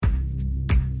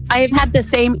I've had the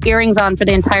same earrings on for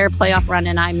the entire playoff run,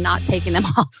 and I'm not taking them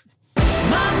off.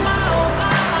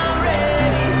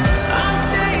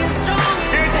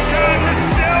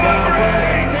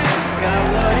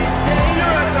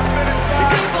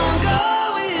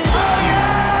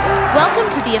 Welcome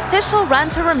to the official Run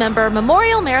to Remember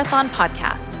Memorial Marathon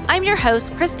podcast. I'm your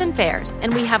host, Kristen Fairs,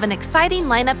 and we have an exciting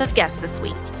lineup of guests this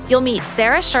week. You'll meet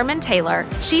Sarah Sherman Taylor.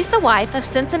 She's the wife of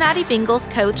Cincinnati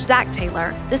Bengals coach Zach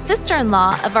Taylor, the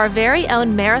sister-in-law of our very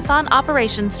own Marathon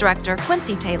Operations Director,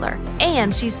 Quincy Taylor,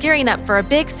 and she's gearing up for a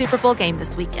big Super Bowl game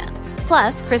this weekend.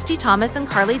 Plus, Christy Thomas and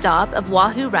Carly Daub of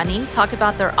Wahoo Running talk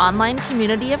about their online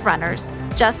community of runners.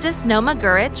 Justice Noma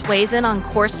Gurich weighs in on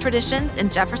course traditions in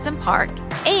Jefferson Park,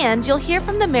 and you'll hear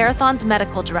from the marathon's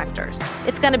medical directors.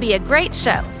 It's going to be a great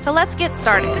show, so let's get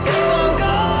started.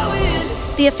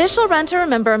 The official Run to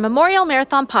Remember Memorial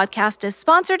Marathon podcast is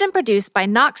sponsored and produced by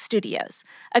Knox Studios,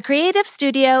 a creative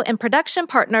studio and production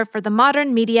partner for the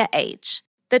modern media age.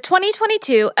 The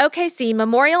 2022 OKC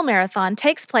Memorial Marathon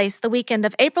takes place the weekend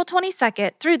of April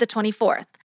 22nd through the 24th.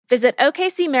 Visit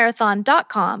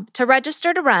okcmarathon.com to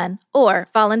register to run or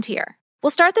volunteer.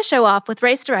 We'll start the show off with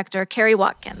race director Carrie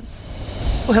Watkins.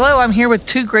 Well, hello, I'm here with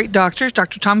two great doctors,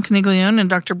 Dr. Tom Caniglione and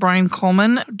Dr. Brian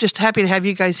Coleman. Just happy to have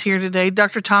you guys here today.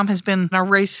 Dr. Tom has been our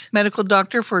race medical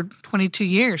doctor for 22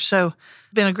 years, so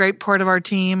been a great part of our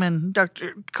team, and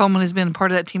Dr. Coleman has been a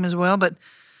part of that team as well. But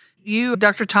you,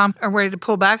 Dr. Tom, are ready to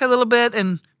pull back a little bit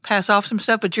and pass off some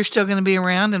stuff, but you're still going to be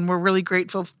around, and we're really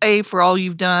grateful, A, for all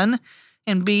you've done,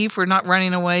 and B, for not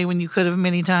running away when you could have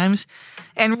many times,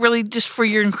 and really just for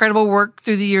your incredible work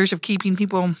through the years of keeping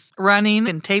people running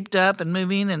and taped up and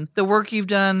moving, and the work you've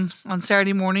done on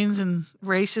Saturday mornings and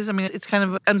races. I mean, it's kind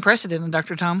of unprecedented,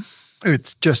 Dr. Tom.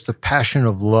 It's just a passion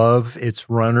of love. It's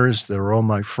runners. They're all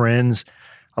my friends.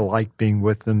 I like being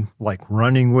with them, like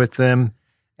running with them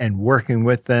and working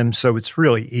with them. So it's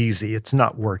really easy. It's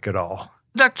not work at all.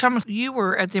 Dr. Thomas, you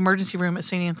were at the emergency room at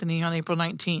St. Anthony on April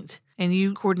 19th, and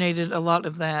you coordinated a lot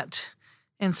of that.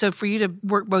 And so for you to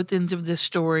work both ends of this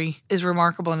story is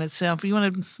remarkable in itself. You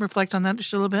want to reflect on that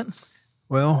just a little bit?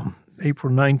 Well,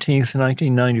 April 19th,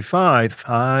 1995,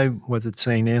 I was at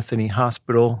St. Anthony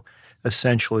Hospital,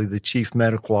 essentially the chief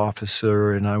medical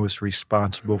officer, and I was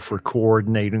responsible for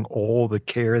coordinating all the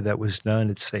care that was done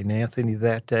at St. Anthony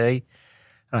that day.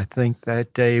 I think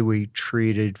that day we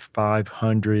treated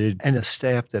 500, and the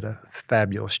staff did a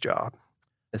fabulous job.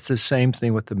 It's the same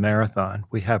thing with the marathon.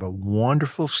 We have a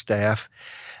wonderful staff.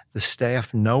 The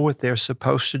staff know what they're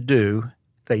supposed to do.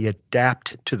 They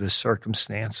adapt to the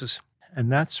circumstances. And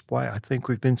that's why I think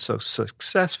we've been so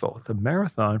successful at the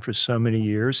marathon for so many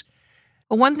years.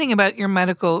 Well, one thing about your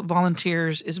medical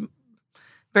volunteers is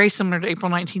very similar to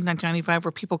April 19th, 1995,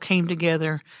 where people came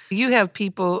together. You have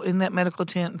people in that medical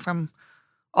tent from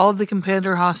all of the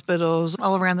competitor hospitals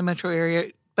all around the metro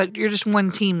area, but you're just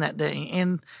one team that day.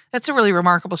 And that's a really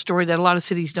remarkable story that a lot of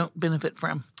cities don't benefit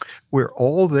from. We're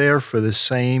all there for the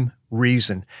same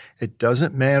reason. It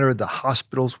doesn't matter the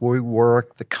hospitals where we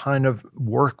work, the kind of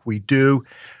work we do.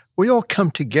 We all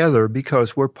come together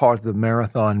because we're part of the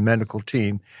marathon medical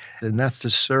team. And that's to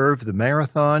serve the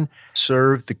marathon,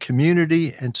 serve the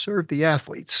community, and serve the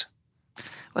athletes.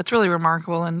 Well, it's really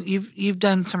remarkable. And you've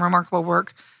done some remarkable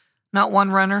work. Not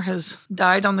one runner has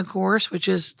died on the course, which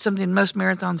is something most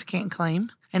marathons can't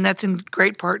claim. And that's in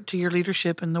great part to your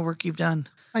leadership and the work you've done.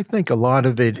 I think a lot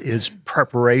of it is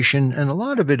preparation and a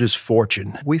lot of it is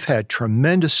fortune. We've had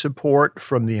tremendous support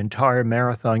from the entire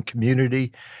marathon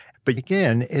community. But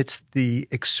again, it's the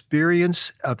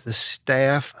experience of the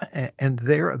staff and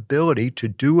their ability to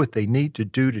do what they need to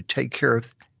do to take care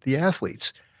of the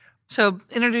athletes. So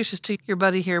introduce us to your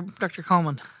buddy here, Dr.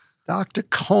 Coleman. Dr.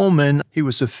 Coleman, he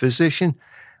was a physician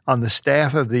on the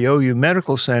staff of the OU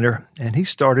Medical Center, and he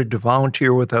started to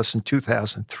volunteer with us in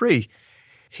 2003.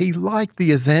 He liked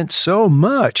the event so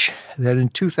much that in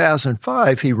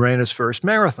 2005, he ran his first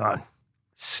marathon.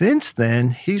 Since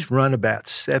then, he's run about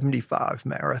 75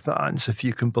 marathons, if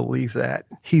you can believe that.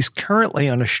 He's currently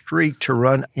on a streak to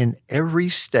run in every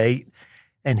state,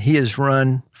 and he has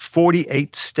run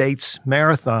 48 states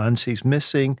marathons. He's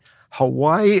missing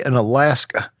Hawaii and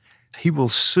Alaska. He will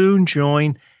soon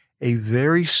join a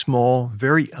very small,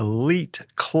 very elite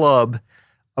club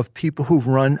of people who've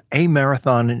run a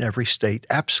marathon in every state.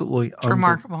 Absolutely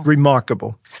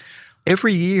remarkable.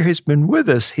 Every year he's been with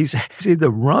us, he's either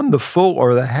run the full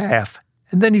or the half,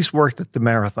 and then he's worked at the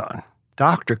marathon.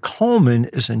 Dr. Coleman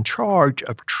is in charge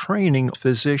of training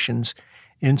physicians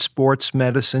in sports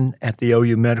medicine at the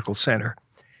OU Medical Center.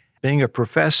 Being a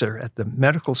professor at the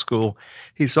medical school,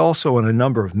 he's also on a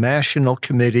number of national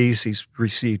committees. He's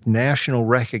received national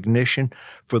recognition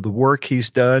for the work he's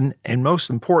done. And most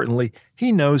importantly,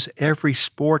 he knows every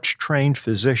sports-trained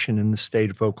physician in the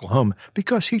state of Oklahoma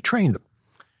because he trained them.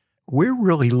 We're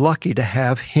really lucky to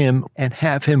have him and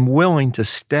have him willing to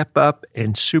step up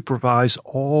and supervise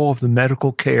all of the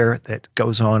medical care that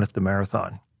goes on at the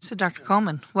marathon. So, Dr.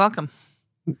 Coleman, welcome.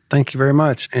 Thank you very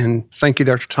much. And thank you,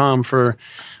 Dr. Tom, for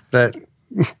that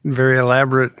very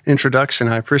elaborate introduction.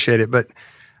 I appreciate it. But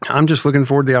I'm just looking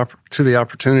forward to the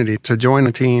opportunity to join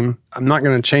a team. I'm not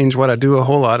going to change what I do a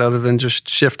whole lot other than just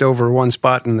shift over one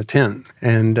spot in the tent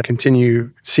and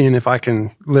continue seeing if I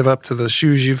can live up to the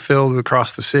shoes you've filled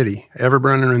across the city. Every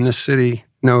runner in this city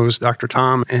knows Dr.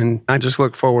 Tom, and I just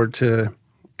look forward to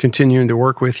continuing to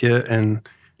work with you and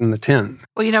in the tent.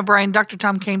 Well, Brian, Dr.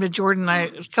 Tom came to Jordan and I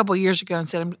a couple of years ago and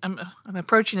said, I'm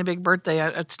approaching a big birthday.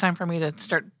 It's time for me to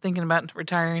start thinking about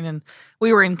retiring. And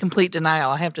we were in complete denial,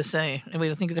 I have to say. And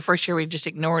we think the first year we just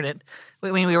ignored it.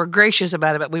 We were gracious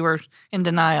about it, but we were in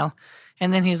denial.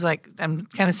 And then he's like, I'm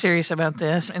kind of serious about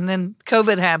this. And then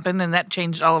COVID happened, and that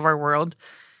changed all of our world.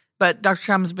 But Dr.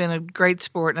 Tom's been a great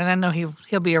sport, and I know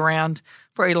he'll be around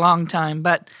for a long time.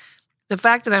 But the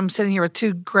fact that I'm sitting here with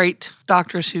two great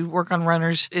doctors who work on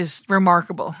runners is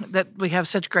remarkable, that we have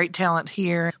such great talent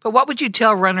here. But what would you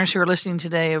tell runners who are listening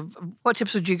today? What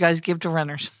tips would you guys give to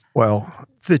runners? Well,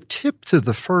 the tip to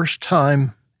the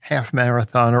first-time half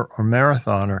marathoner or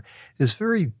marathoner is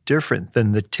very different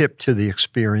than the tip to the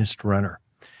experienced runner.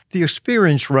 The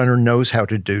experienced runner knows how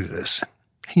to do this.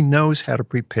 He knows how to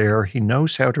prepare. He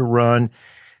knows how to run.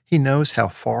 He knows how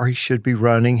far he should be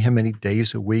running, how many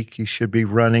days a week he should be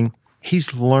running.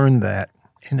 He's learned that.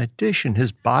 In addition,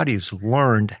 his body's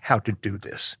learned how to do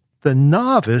this. The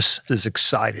novice is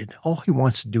excited. All he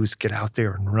wants to do is get out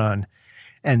there and run.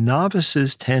 And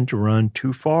novices tend to run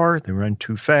too far. They run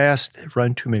too fast. They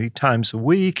run too many times a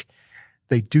week.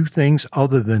 They do things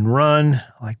other than run,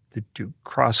 like they do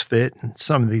CrossFit and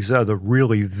some of these other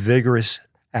really vigorous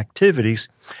activities.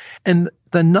 And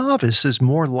the novice is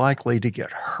more likely to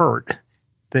get hurt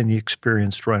than the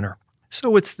experienced runner.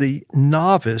 So it's the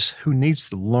novice who needs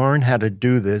to learn how to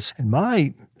do this. And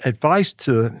my advice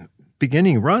to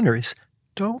beginning runners,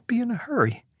 don't be in a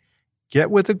hurry.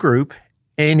 Get with a group,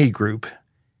 any group,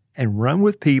 and run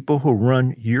with people who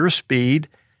run your speed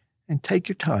and take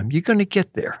your time. You're going to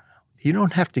get there. You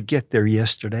don't have to get there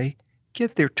yesterday.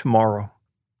 Get there tomorrow.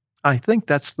 I think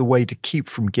that's the way to keep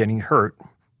from getting hurt.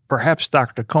 Perhaps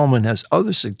Dr. Coleman has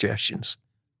other suggestions.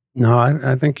 No,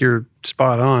 I think you're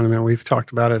spot on. I mean, we've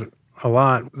talked about it a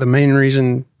lot. The main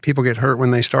reason people get hurt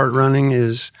when they start running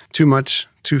is too much,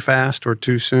 too fast, or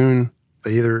too soon.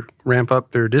 They either ramp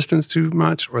up their distance too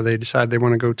much, or they decide they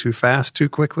want to go too fast too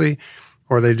quickly,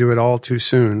 or they do it all too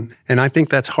soon. And I think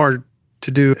that's hard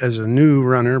to do as a new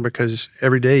runner because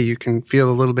every day you can feel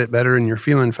a little bit better and you're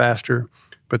feeling faster.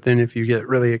 But then if you get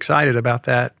really excited about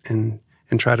that and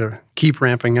try to keep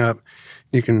ramping up,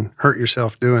 you can hurt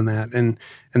yourself doing that. And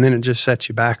then it just sets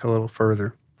you back a little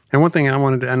further. And one thing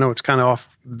I know it's kind of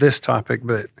off this topic,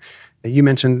 but you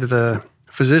mentioned the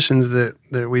physicians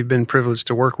that we've been privileged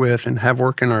to work with and have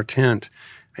work in our tent.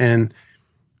 And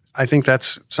I think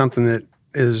that's something that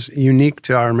is unique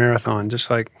to our marathon. Just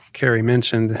like Carrie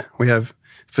mentioned, we have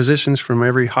physicians from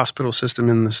every hospital system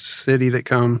in the city that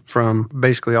come from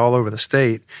basically all over the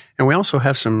state. And we also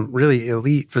have some really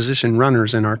elite physician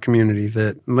runners in our community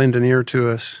that lend an ear to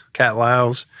us. Kat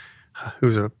Lyles,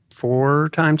 who's a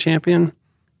 4-time champion.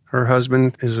 Her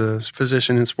husband is a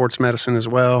physician in sports medicine as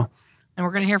well. And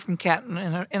we're going to hear from Kat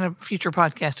in a future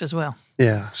podcast as well.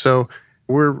 Yeah. So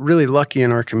we're really lucky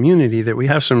in our community that we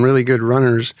have some really good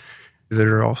runners that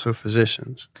are also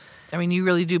physicians. I mean, you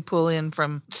really do pull in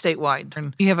from statewide.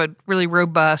 And you have a really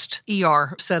robust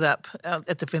ER set up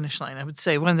at the finish line, I would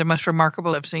say. One of the most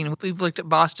remarkable I've seen. We've looked at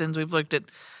Boston's, we've looked at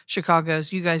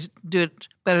Chicago's. You guys do it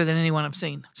better than anyone I've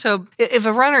seen. So if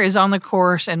a runner is on the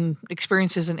course and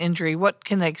experiences an injury, what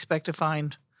can they expect to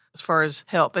find as far as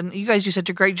help? And you guys do such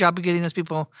a great job of getting those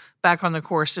people back on the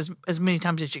course as many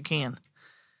times as you can.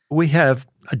 We have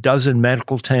a dozen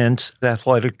medical tents,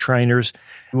 athletic trainers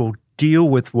who will deal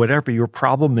with whatever your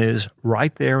problem is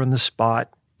right there on the spot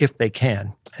if they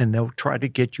can. And they'll try to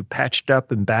get you patched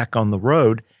up and back on the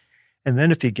road. And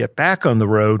then if you get back on the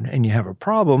road and you have a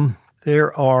problem,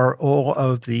 there are all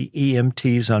of the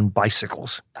EMTs on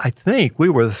bicycles. I think we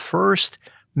were the first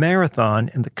marathon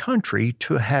in the country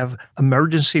to have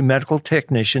emergency medical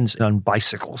technicians on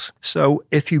bicycles. So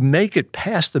if you make it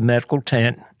past the medical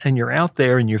tent and you're out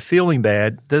there and you're feeling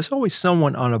bad, there's always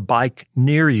someone on a bike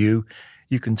near you.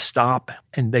 You can stop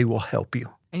and they will help you.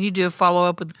 And you do a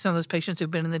follow-up with some of those patients who've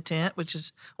been in the tent, which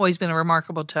has always been a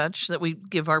remarkable touch that we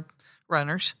give our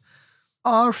runners.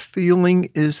 Our feeling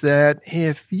is that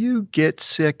if you get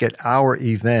sick at our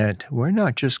event, we're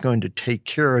not just going to take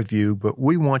care of you, but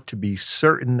we want to be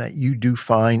certain that you do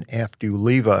fine after you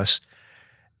leave us.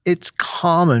 It's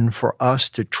common for us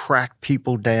to track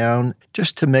people down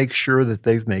just to make sure that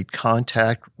they've made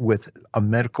contact with a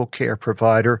medical care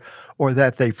provider or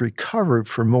that they've recovered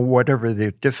from whatever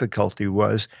their difficulty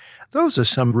was. Those are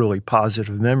some really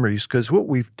positive memories because what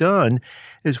we've done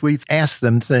is we've asked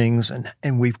them things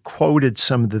and we've quoted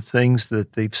some of the things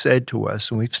that they've said to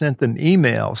us, and we've sent them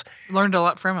emails. Learned a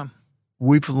lot from them.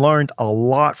 We've learned a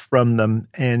lot from them,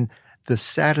 and the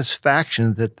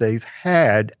satisfaction that they've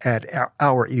had at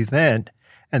our event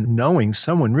and knowing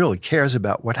someone really cares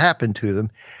about what happened to them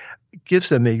gives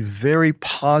them a very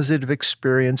positive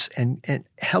experience and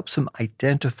helps them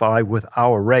identify with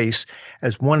our race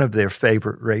as one of their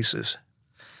favorite races.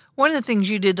 One of the things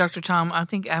you did, Dr. Tom, I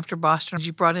think after Boston, is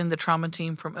you brought in the trauma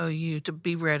team from OU to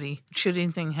be ready should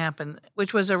anything happen,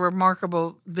 which was a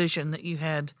remarkable vision that you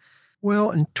had.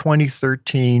 Well, in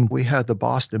 2013, we had the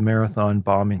Boston Marathon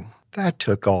bombing. That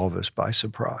took all of us by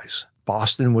surprise.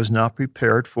 Boston was not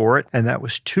prepared for it, and that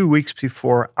was 2 weeks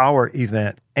before our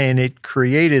event. And it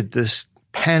created this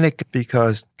panic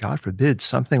because, God forbid,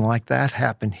 something like that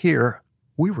happened here.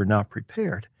 We were not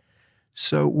prepared.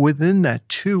 So within that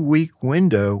 2-week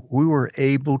window, we were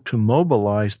able to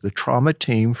mobilize the trauma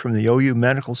team from the OU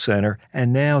Medical Center,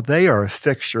 and now they are a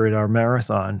fixture at our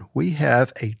marathon. We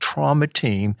have a trauma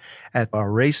team at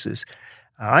our races.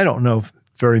 I don't know if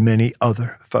very many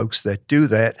other folks that do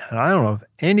that. And I don't know of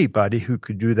anybody who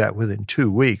could do that within 2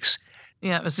 weeks.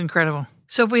 Yeah, it was incredible.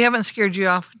 So if we haven't scared you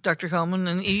off, Dr. Coleman,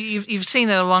 and you've seen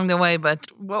it along the way, but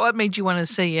what made you want to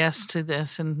say yes to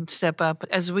this and step up?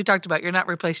 As we talked about, you're not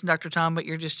replacing Dr. Tom, but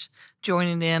you're just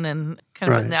joining in and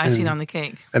kind of putting the icing on the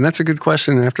cake. And that's a good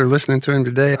question. After listening to him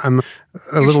today, I'm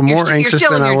a little more anxious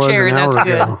than I was an hour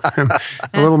ago. I'm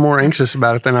a little more anxious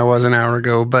about it than I was an hour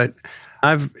ago, but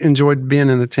I've enjoyed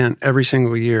being in the tent every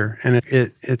single year, and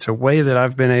it's a way that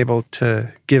I've been able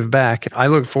to give back. I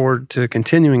look forward to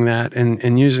continuing that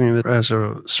and using it as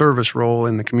a service role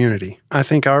in the community. I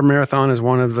think our marathon is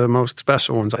one of the most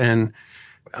special ones, and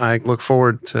I look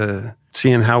forward to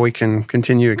seeing how we can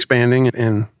continue expanding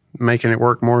and making it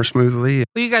work more smoothly.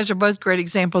 Well, you guys are both great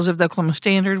examples of the Oklahoma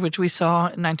Standard, which we saw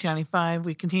in 1995.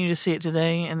 We continue to see it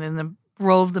today, and then the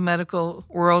role of the medical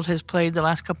world has played the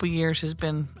last couple of years has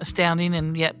been astounding,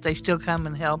 and yet they still come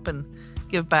and help and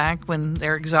give back when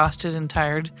they're exhausted and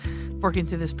tired working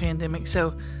through this pandemic.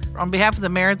 So on behalf of the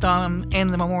marathon and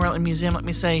the Memorial and Museum, let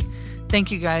me say thank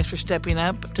you guys for stepping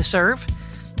up to serve.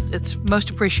 It's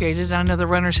most appreciated. I know the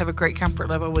runners have a great comfort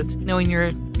level with knowing you're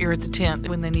at the tent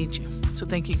when they need you. So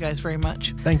thank you guys very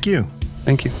much. Thank you.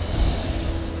 Thank you.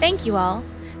 Thank you all.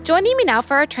 Joining me now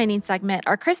for our training segment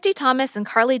are Christy Thomas and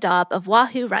Carly Daub of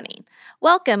Wahoo Running.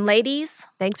 Welcome, ladies.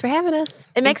 Thanks for having us.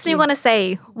 It makes me want to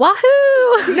say,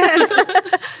 Wahoo!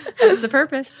 That's the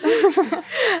purpose.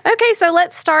 Okay, so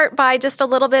let's start by just a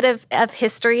little bit of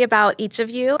history about each of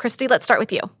you. Christy, let's start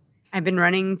with you. I've been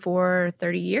running for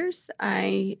 30 years.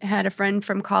 I had a friend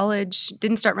from college,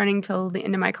 didn't start running till the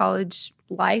end of my college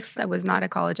life. I was not a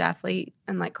college athlete,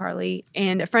 unlike Carly.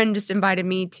 And a friend just invited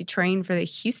me to train for the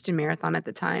Houston Marathon at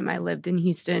the time. I lived in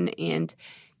Houston and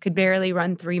could barely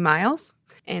run 3 miles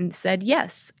and said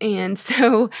yes. And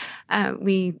so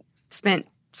we spent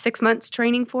 6 months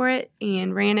training for it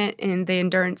and ran it, and the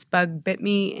endurance bug bit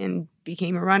me and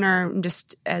became a runner. And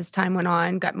just as time went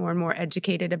on, got more and more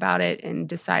educated about it and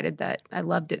decided that I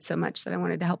loved it so much that I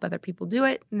wanted to help other people do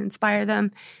it and inspire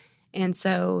them. And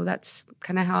so that's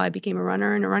kind of how I became a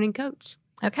runner and a running coach.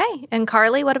 Okay. And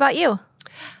Carly, what about you?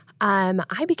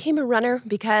 I became a runner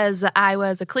because I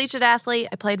was a collegiate athlete.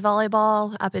 I played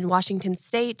volleyball up in Washington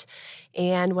State.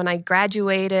 And when I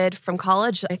graduated from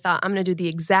college, I thought, I'm going to do the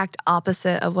exact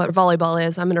opposite of what volleyball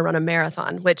is. I'm going to run a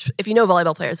marathon, which, if you know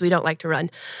volleyball players, we don't like to run.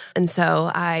 And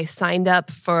so I signed up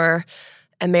for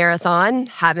a marathon,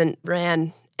 haven't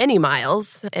ran any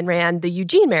miles, and ran the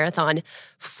Eugene Marathon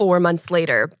 4 months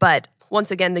later. But once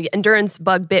again, the endurance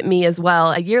bug bit me as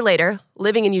well. A year later,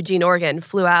 living in Eugene, Oregon,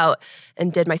 flew out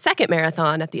and did my second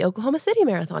marathon at the Oklahoma City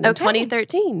Marathon in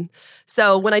 2013.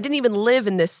 So when I didn't even live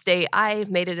in this state, I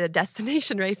made it a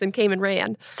destination race and came and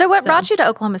ran. So what brought you to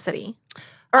Oklahoma City?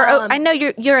 Or I know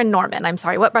you're in Norman. I'm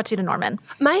sorry. What brought you to Norman?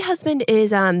 My husband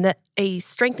is a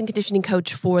strength and conditioning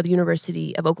coach for the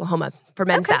University of Oklahoma for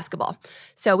men's basketball.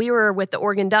 So we were with the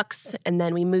Oregon Ducks, and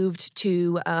then we moved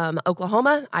to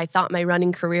Oklahoma. I thought my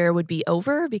running career would be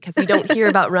over because you don't hear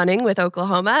about running with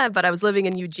Oklahoma, but I was living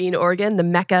in Eugene, Oregon, the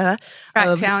mecca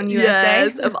Cracktown, USA.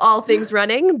 Yes, of all things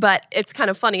running. But it's kind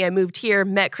of funny. I moved here,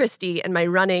 met Christy, and my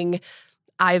running,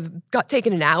 I've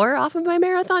taken an hour off of my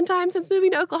marathon time since moving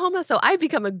to Oklahoma. So I've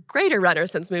become a greater runner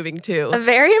since moving to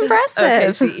Very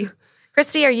impressive. OKC.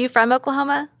 Christy, are you from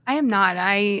Oklahoma? I am not.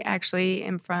 I actually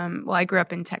am I grew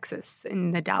up in Texas,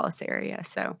 in the Dallas area.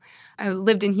 So I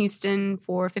lived in Houston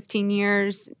for 15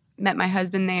 years, met my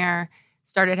husband there,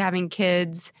 started having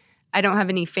kids. I don't have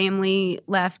any family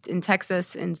left in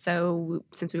Texas. And so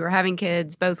since we were having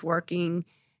kids, both working,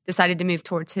 decided to move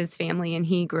towards his family, and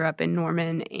he grew up in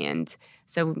Norman. And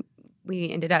so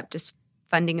we ended up just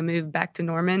funding a move back to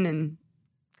Norman and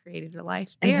created a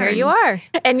life there. And here you are.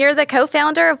 And you're the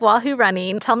co-founder of Wahoo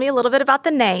Running. Tell me a little bit about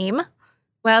the name.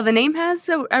 Well, the name has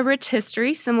a rich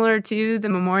history similar to the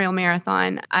Memorial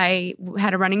Marathon. I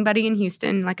had a running buddy in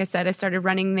Houston. Like I said, I started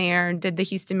running there, did the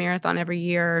Houston Marathon every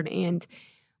year, and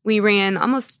we ran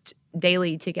almost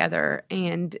daily together.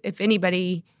 And if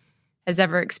anybody has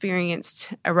ever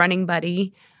experienced a running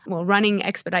buddy, well, running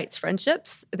expedites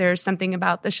friendships. There's something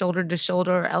about the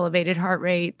shoulder-to-shoulder, elevated heart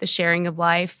rate, the sharing of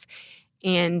life.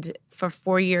 And for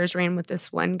 4 years, ran with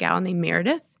this one gal named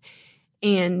Meredith.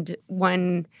 And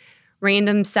one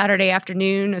random Saturday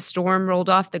afternoon, a storm rolled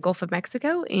off the Gulf of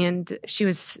Mexico, and she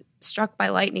was struck by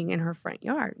lightning in her front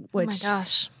yard, which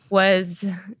was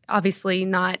obviously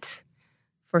not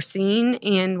foreseen.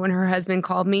 And when her husband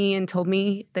called me and told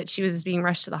me that she was being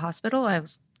rushed to the hospital, I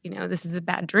was, this is a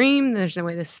bad dream. There's no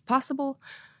way this is possible.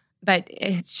 But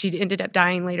she ended up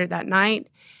dying later that night.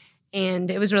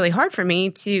 And it was really hard for me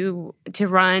to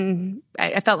run.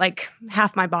 I felt like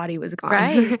half my body was gone.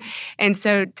 Right. And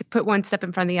so to put one step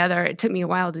in front of the other, it took me a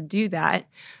while to do that.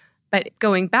 But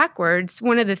going backwards,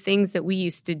 one of the things that we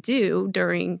used to do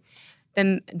during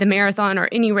the marathon or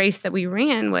any race that we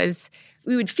ran was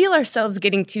we would feel ourselves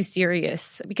getting too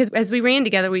serious, because as we ran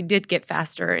together, we did get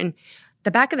faster. And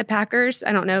the back of the Packers,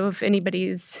 I don't know if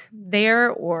anybody's there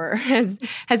or has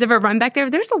ever run back there.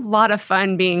 There's a lot of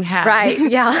fun being had. Right,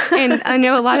 yeah. And I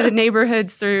know a lot of the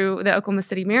neighborhoods through the Oklahoma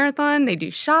City Marathon, they do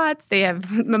shots, they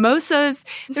have mimosas.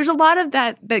 There's a lot of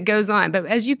that goes on. But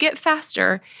as you get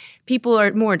faster, people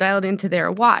are more dialed into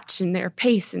their watch and their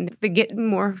pace, and they get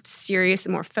more serious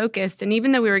and more focused. And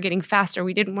even though we were getting faster,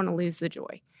 we didn't want to lose the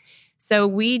joy. So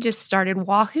we just started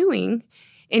wahooing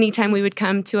anytime we would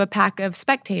come to a pack of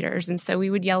spectators. And so we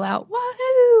would yell out,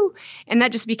 wahoo! And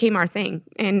that just became our thing.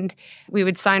 And we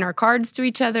would sign our cards to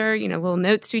each other, little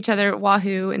notes to each other,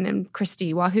 wahoo, and then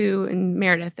Christy, wahoo, and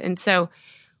Meredith. And so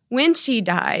when she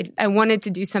died, I wanted to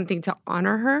do something to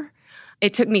honor her.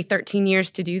 It took me 13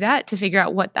 years to do that, to figure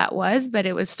out what that was, but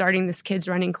it was starting this kids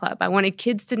running club. I wanted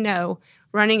kids to know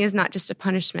running is not just a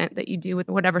punishment that you do with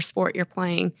whatever sport you're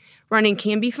playing. Running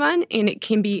can be fun, and it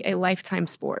can be a lifetime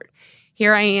sport.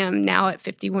 Here I am now at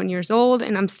 51 years old,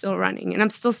 and I'm still running, and I'm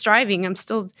still striving. I'm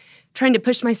still trying to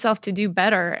push myself to do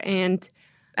better, and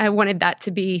I wanted that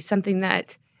to be something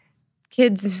that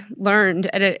kids learned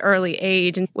at an early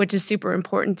age, which is super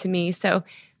important to me. So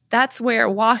that's where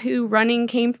Wahoo Running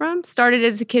came from. Started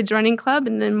as a kids running club,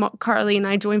 and then Carly and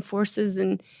I joined forces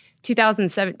in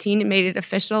 2017 and made it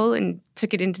official and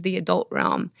took it into the adult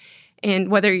realm. And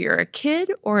whether you're a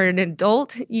kid or an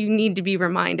adult, you need to be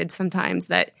reminded sometimes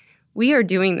that we are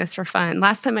doing this for fun.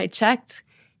 Last time I checked,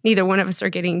 neither one of us are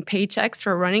getting paychecks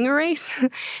for running a race,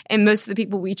 and most of the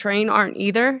people we train aren't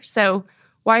either. So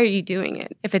why are you doing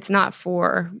it if it's not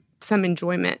for some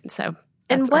enjoyment? So,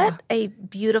 and what a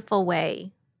beautiful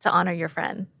way to honor your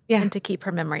friend and to keep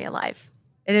her memory alive.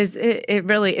 It is.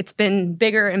 It's been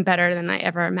bigger and better than I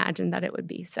ever imagined that it would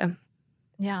be. So,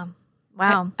 yeah.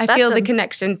 Wow. I feel the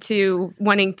connection to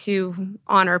wanting to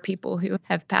honor people who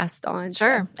have passed on.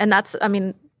 Sure. So. And that's,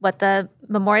 what the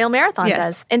Memorial Marathon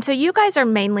does. And so you guys are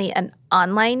mainly an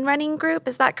online running group,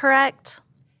 is that correct?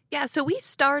 Yeah, so we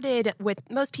started with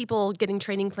most people getting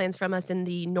training plans from us in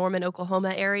the Norman,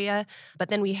 Oklahoma area, but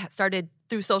then we started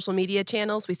through social media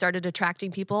channels, we started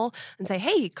attracting people and say,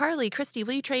 hey, Carly, Christy,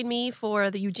 will you train me for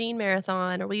the Eugene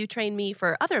Marathon, or will you train me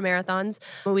for other marathons?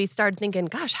 And we started thinking,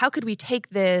 gosh, how could we take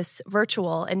this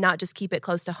virtual and not just keep it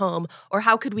close to home? Or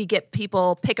how could we get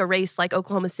people, pick a race like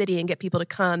Oklahoma City and get people to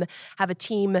come, have a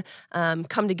team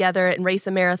come together and race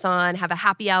a marathon, have a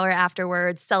happy hour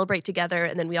afterwards, celebrate together,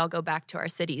 and then we all go back to our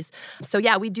cities. So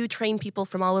yeah, we do train people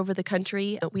from all over the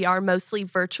country. We are mostly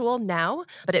virtual now,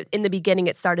 but in the beginning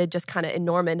it started just kind of in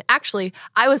Norman. Actually,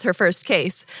 I was her first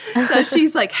case. So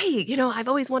she's like, hey, I've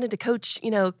always wanted to coach,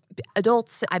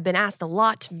 adults. I've been asked a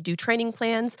lot to do training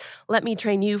plans. Let me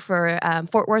train you for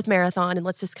Fort Worth Marathon, and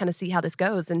let's just kind of see how this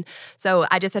goes. And so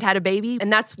I just had a baby,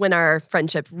 and that's when our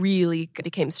friendship really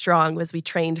became strong, was we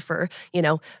trained for,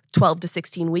 12 to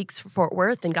 16 weeks for Fort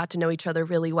Worth and got to know each other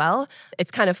really well.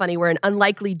 It's kind of funny. We're an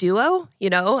unlikely duo,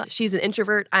 She's an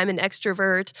introvert. I'm an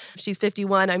extrovert. She's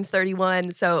 51. I'm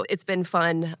 31. So it's been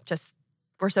fun. Just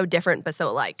we're so different, but so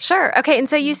alike. Sure. Okay. And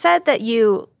so you said that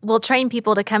you will train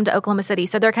people to come to Oklahoma City.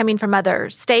 So they're coming from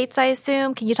other states, I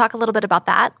assume. Can you talk a little bit about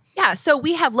that? Yeah, so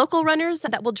we have local runners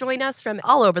that will join us from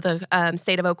all over the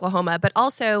state of Oklahoma, but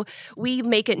also we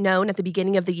make it known at the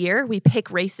beginning of the year. We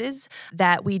pick races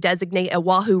that we designate a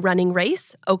Wahoo running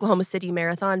race. Oklahoma City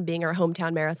Marathon, being our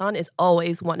hometown marathon, is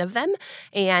always one of them.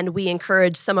 And we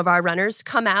encourage some of our runners,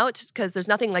 come out, because there's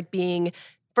nothing like being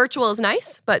virtual is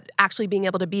nice, but actually being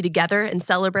able to be together and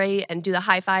celebrate and do the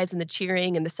high fives and the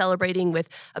cheering and the celebrating with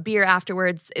a beer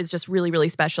afterwards is just really, really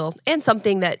special, and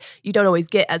something that you don't always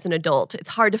get as an adult. It's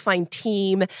hard to find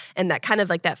team and that kind of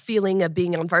like that feeling of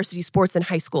being on varsity sports in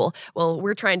high school. Well,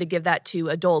 we're trying to give that to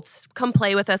adults. Come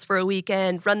play with us for a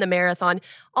weekend, run the marathon.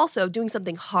 Also doing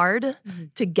something hard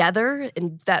together,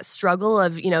 and that struggle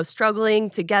of, struggling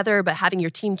together, but having your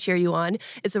team cheer you on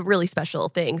is a really special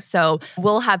thing. So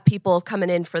we'll have people coming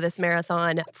in for this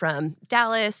marathon from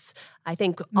Dallas, I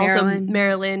think also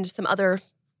Maryland, some other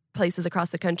places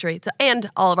across the country. And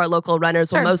all of our local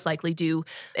runners will most likely do,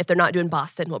 if they're not doing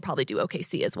Boston, we'll probably do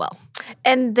OKC as well.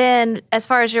 And then as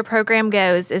far as your program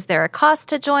goes, is there a cost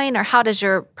to join, or how does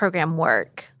your program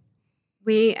work?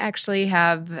 We actually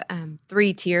have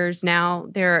 3 tiers now.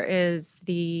 There is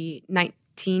the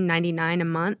 $19.99 a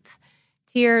month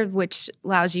tier, which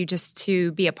allows you just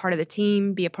to be a part of the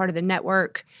team, be a part of the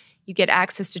network. You get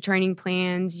access to training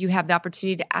plans. You have the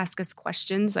opportunity to ask us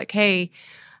questions like, hey,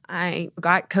 I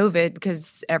got COVID,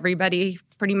 because everybody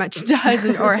pretty much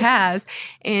does or has,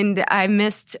 and I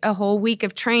missed a whole week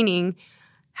of training.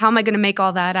 How am I going to make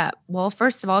all that up? Well,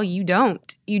 first of all, you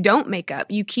don't. You don't make up.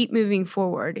 You keep moving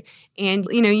forward. And,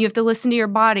 you have to listen to your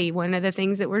body. One of the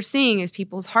things that we're seeing is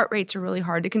people's heart rates are really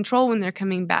hard to control when they're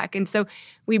coming back. And so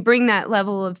we bring that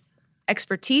level of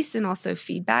expertise and also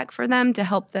feedback for them to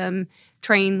help them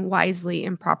train wisely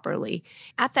and properly.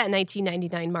 At that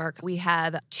 $19.99 mark, we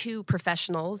have 2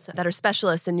 professionals that are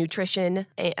specialists in nutrition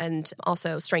and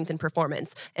also strength and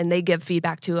performance, and they give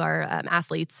feedback to our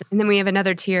athletes. And then we have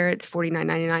another tier, it's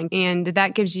 $49.99, and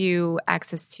that gives you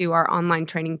access to our online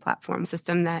training platform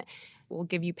system that will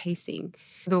give you pacing.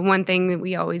 The one thing that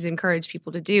we always encourage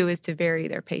people to do is to vary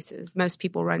their paces. Most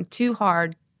people run too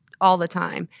hard all the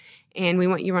time. And we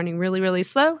want you running really, really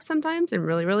slow sometimes and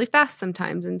really, really fast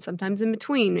sometimes, and sometimes in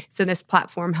between. So this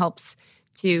platform helps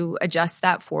to adjust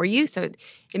that for you. So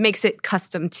it makes it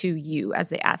custom to you as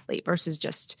the athlete versus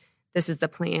just, this is the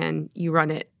plan, you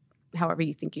run it however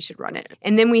you think you should run it.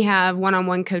 And then we have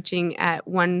one-on-one coaching at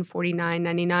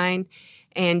 $149.99.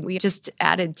 And we just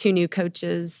added 2 new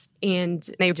coaches, and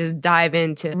they just dive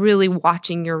into really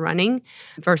watching your running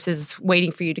versus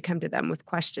waiting for you to come to them with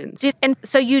questions. And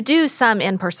so you do some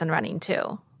in-person running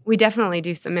too? We definitely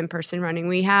do some in-person running.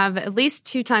 We have at least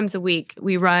 2 times a week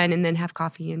we run and then have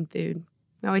coffee and food.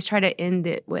 We always try to end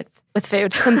it with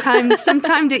food. some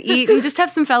time to eat and just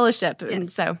have some fellowship. Yes.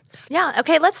 And so, yeah.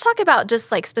 Okay. Let's talk about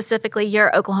just like specifically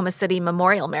your Oklahoma City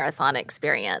Memorial Marathon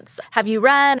experience. Have you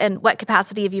run, and what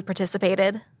capacity have you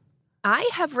participated? I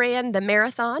have ran the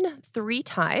marathon 3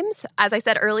 times. As I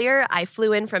said earlier, I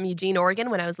flew in from Eugene, Oregon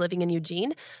when I was living in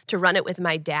Eugene to run it with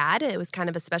my dad. It was kind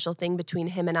of a special thing between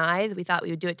him and I. We thought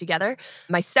we would do it together.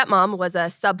 My stepmom was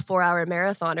a sub 4-hour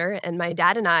marathoner, and my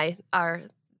dad and I are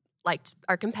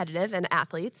competitive and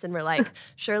athletes, and we're like,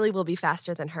 surely we'll be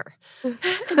faster than her.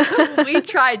 So we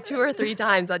tried 2 or 3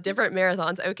 times on different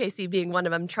marathons, OKC being one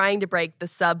of them, trying to break the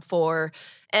sub 4.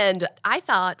 And I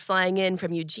thought flying in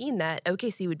from Eugene that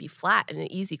OKC would be flat and an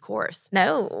easy course.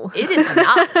 No. It is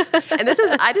not. And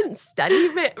I didn't study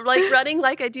running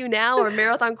like I do now, or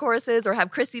marathon courses, or have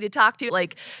Christy to talk to.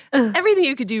 Like everything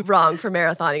you could do wrong for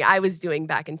marathoning, I was doing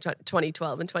back in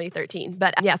 2012 and 2013.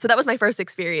 But yeah, so that was my first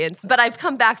experience. But I've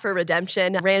come back for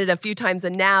redemption, ran it a few times,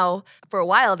 and now for a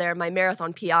while there, my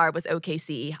marathon PR was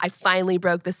OKC. I finally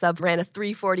broke the sub, ran a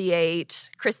 3:48.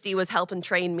 Christy was helping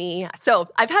train me. So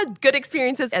I've had good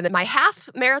experiences experiences. And then my half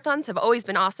marathons have always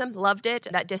been awesome. Loved it,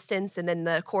 that distance. And then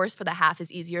the course for the half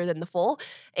is easier than the full.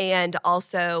 And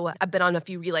also, I've been on a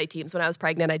few relay teams. When I was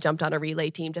pregnant, I jumped on a relay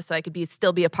team just so I could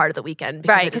still be a part of the weekend.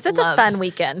 Right, because it's a fun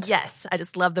weekend. Yes, I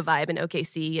just love the vibe in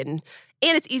OKC. And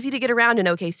it's easy to get around in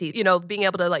OKC. You know, being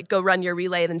able to like go run your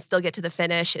relay and then still get to the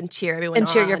finish and cheer everyone on. And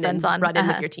cheer your friends on. Run in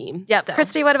with your team. Yep. So.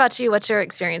 Christy, what about you? What's your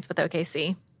experience with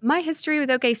OKC? My history with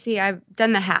OKC, I've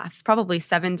done the half probably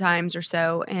 7 times or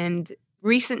so. And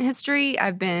recent history,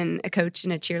 I've been a coach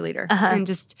and a cheerleader. And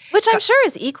which I'm sure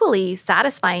is equally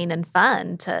satisfying and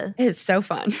fun to. It's so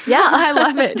fun. Yeah. I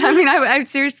love it. I mean, I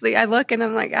seriously, I look and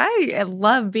I'm like, I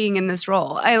love being in this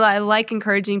role. I like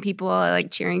encouraging people. I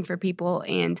like cheering for people.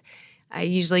 And I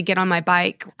usually get on my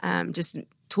bike, just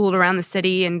tooled around the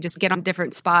city and just get on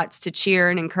different spots to cheer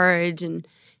and encourage and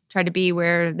try to be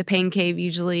where the pain cave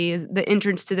usually is, the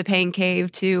entrance to the pain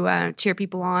cave to cheer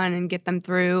people on and get them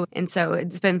through. And so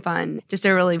it's been fun, just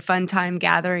a really fun time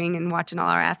gathering and watching all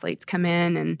our athletes come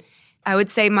in. And I would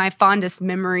say my fondest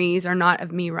memories are not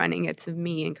of me running, it's of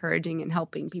me encouraging and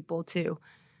helping people to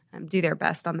do their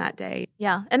best on that day.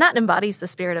 Yeah, and that embodies the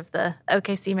spirit of the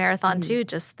OKC Marathon too,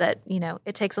 just that,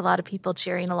 it takes a lot of people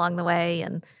cheering along the way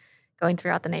and going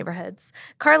throughout the neighborhoods.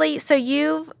 Carly, so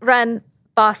you've run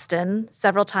Boston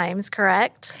several times,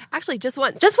 correct? Actually, just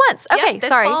once. Just once. Okay, this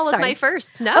sorry. fall was my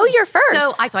first. No. Oh, your first.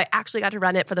 So I actually got to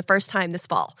run it for the first time this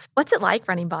fall. What's it like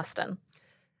running Boston?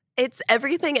 It's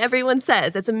everything everyone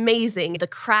says. It's amazing. The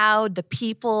crowd, the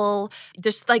people,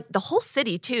 just like the whole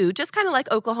city too. Just kind of like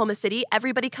Oklahoma City.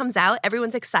 Everybody comes out.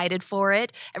 Everyone's excited for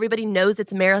it. Everybody knows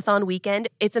it's marathon weekend.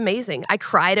 It's amazing. I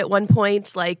cried at one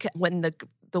point, like when the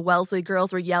Wellesley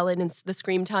girls were yelling in the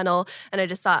Scream Tunnel. And I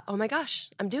just thought, oh my gosh,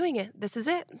 I'm doing it. This is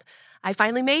it. I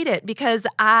finally made it because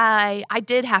I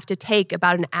did have to take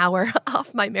about an hour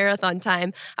off my marathon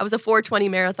time. I was a 4:20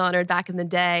 marathoner back in the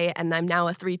day, and I'm now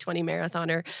a 3:20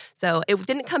 marathoner. So it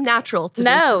didn't come natural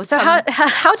to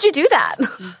how'd you do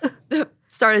that?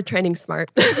 Started training smart.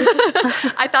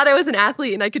 I thought I was an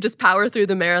athlete and I could just power through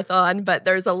the marathon, but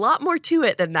there's a lot more to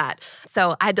it than that.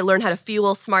 So I had to learn how to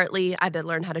fuel smartly. I had to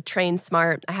learn how to train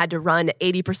smart. I had to run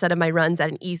 80% of my runs at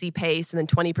an easy pace and then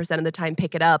 20% of the time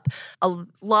pick it up. A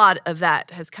lot of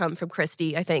that has come from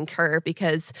Christy. I thank her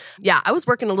because, I was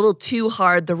working a little too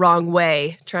hard the wrong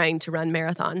way trying to run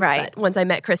marathons. Right. But once I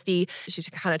met Christy, she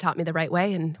kind of taught me the right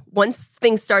way. And once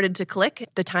things started to click,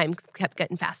 the time kept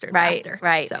getting faster and faster.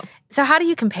 Right. So how do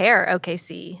you compare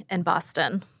OKC and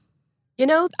Boston?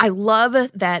 I love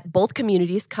that both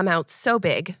communities come out so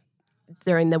big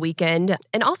during the weekend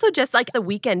and also just like the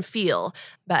weekend feel,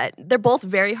 but they're both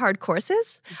very hard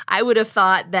courses. I would have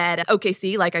thought that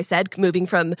OKC, like I said, moving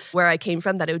from where I came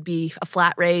from, that it would be a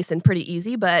flat race and pretty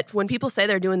easy. But when people say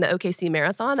they're doing the OKC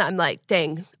Marathon, I'm like,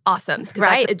 dang, awesome.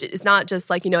 Right. It's not just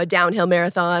like, a downhill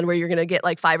marathon where you're going to get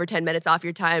like 5 or 10 minutes off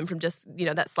your time from just,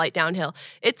 that slight downhill.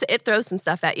 It throws some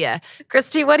stuff at you.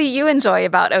 Christy, what do you enjoy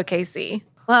about OKC?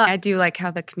 Well, I do like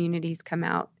how the communities come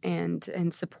out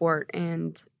and support,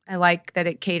 and I like that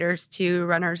it caters to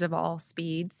runners of all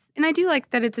speeds. And I do like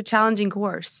that it's a challenging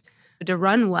course. To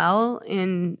run well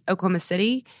in Oklahoma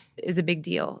City is a big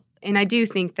deal. And I do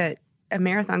think that a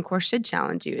marathon course should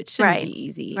challenge you. It shouldn't be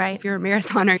easy. Right. If you're a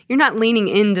marathoner, you're not leaning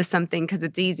into something because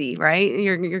it's easy, right?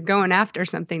 You're going after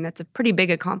something that's a pretty big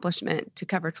accomplishment to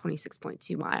cover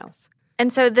 26.2 miles.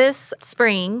 And so this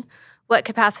spring, what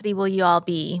capacity will you all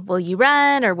be? Will you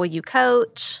run or will you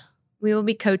coach? We will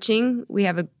be coaching. We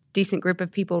have a decent group of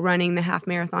people running the half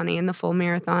marathon and the full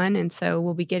marathon. And so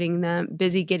we'll be getting them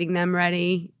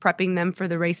ready, prepping them for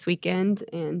the race weekend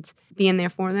and being there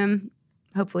for them,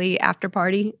 hopefully after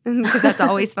party, because that's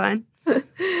always fun.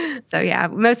 So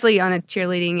mostly on a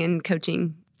cheerleading and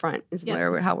coaching front is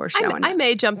how we're showing. I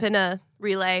may jump in a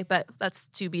relay, but that's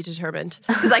to be determined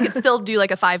because I could still do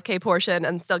like a 5K portion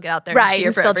and still get out there and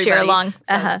cheer for everybody. Cheer along.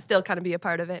 So still kind of be a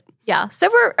part of it. Yeah. So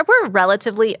we're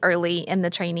relatively early in the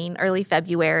training, early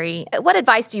February. What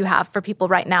advice do you have for people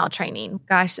right now training?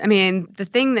 Gosh, I mean, the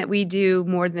thing that we do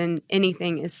more than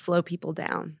anything is slow people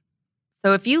down.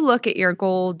 So if you look at your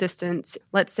goal distance,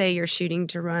 let's say you're shooting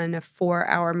to run a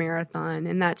 4-hour marathon,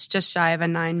 and that's just shy of a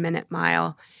 9-minute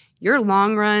mile. Your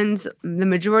long runs, the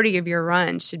majority of your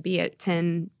runs should be at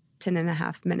 10 and a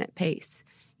half minute pace.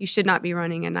 You should not be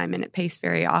running a 9-minute pace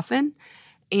very often.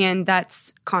 And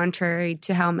that's contrary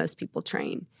to how most people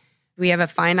train. We have a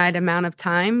finite amount of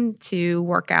time to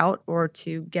work out or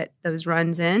to get those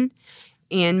runs in.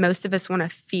 And most of us want to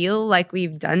feel like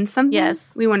we've done something.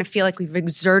 Yes. We want to feel like we've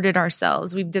exerted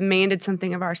ourselves. We've demanded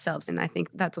something of ourselves. And I think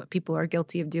that's what people are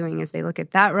guilty of doing is they look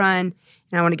at that run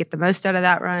and I want to get the most out of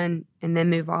that run and then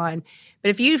move on. But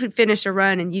if you finish a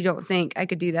run and you don't think I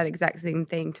could do that exact same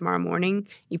thing tomorrow morning,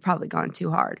 you've probably gone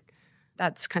too hard.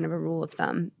 That's kind of a rule of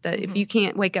thumb that if you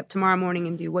can't wake up tomorrow morning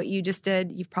and do what you just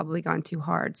did, you've probably gone too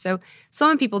hard. So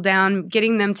slowing people down,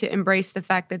 getting them to embrace the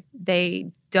fact that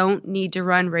they don't need to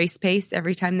run race pace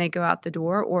every time they go out the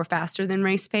door or faster than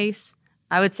race pace.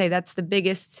 I would say that's the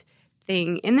biggest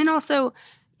thing. And then also,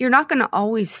 you're not going to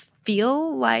always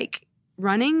feel like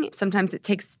running. Sometimes it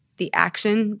takes the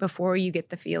action before you get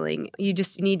the feeling. You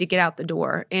just need to get out the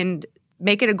door and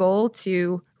make it a goal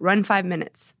to run 5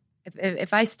 minutes.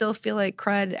 If I still feel like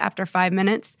crud after 5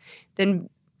 minutes,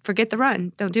 then forget the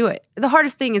run. Don't do it. The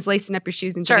hardest thing is lacing up your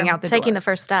shoes and getting out the door. Taking the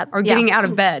first step. Or getting out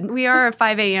of bed. We are a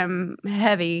 5 a.m.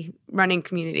 heavy running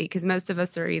community because most of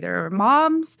us are either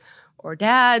moms or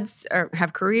dads or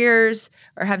have careers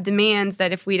or have demands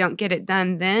that if we don't get it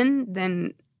done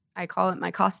then I call it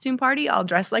my costume party. I'll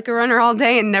dress like a runner all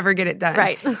day and never get it done.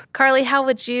 Right. Carly, how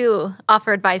would you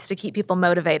offer advice to keep people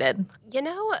motivated?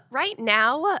 Right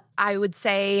now, I would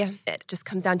say it just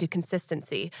comes down to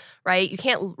consistency, right? You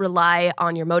can't rely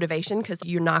on your motivation because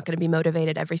you're not going to be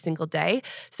motivated every single day.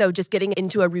 So just getting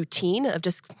into a routine of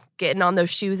just getting on those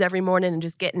shoes every morning and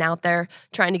just getting out there,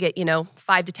 trying to get,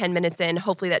 5 to 10 minutes in.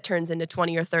 Hopefully that turns into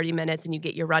 20 or 30 minutes and you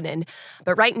get your run in.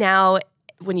 But right now,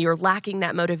 when you're lacking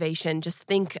that motivation, just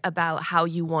think about how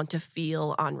you want to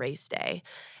feel on race day.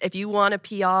 If you want a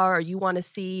PR or you want to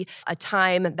see a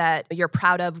time that you're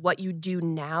proud of, what you do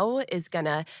now is going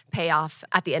to pay off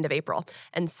at the end of April.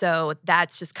 And so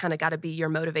that's just kind of got to be your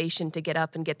motivation to get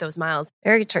up and get those miles.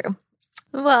 Very true.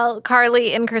 Well,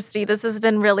 Carly and Christy, this has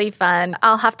been really fun.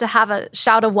 I'll have to have a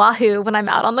shout of Wahoo when I'm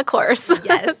out on the course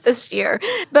this year.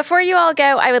 Before you all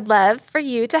go, I would love for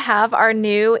you to have our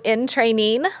new In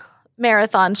Training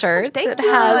marathon shirts.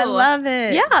 I love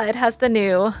it. Yeah, it has the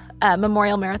new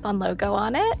Memorial Marathon logo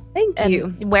on it. Thank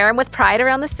you. Wear them with pride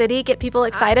around the city. Get people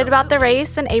excited about the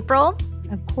race in April.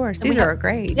 Of course. These are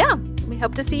great. Yeah. We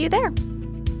hope to see you there.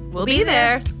 We'll be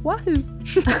there. Wahoo.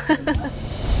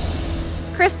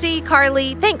 Christy,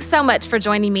 Carly, thanks so much for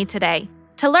joining me today.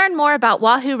 To learn more about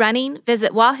Wahoo Running,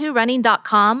 visit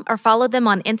wahoorunning.com or follow them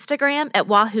on Instagram at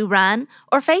Wahoo Run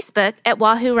or Facebook at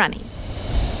Wahoo Running.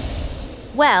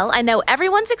 Well, I know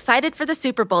everyone's excited for the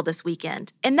Super Bowl this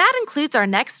weekend, and that includes our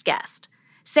next guest.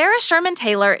 Sarah Sherman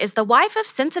Taylor is the wife of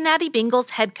Cincinnati Bengals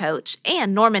head coach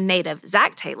and Norman native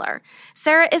Zach Taylor.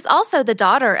 Sarah is also the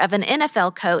daughter of an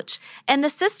NFL coach and the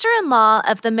sister-in-law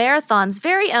of the marathon's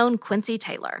very own Quincy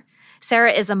Taylor.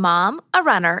 Sarah is a mom, a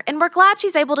runner, and we're glad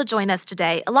she's able to join us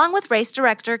today, along with race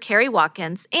director Carrie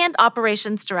Watkins and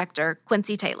operations director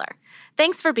Quincy Taylor.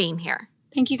 Thanks for being here.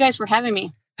 Thank you guys for having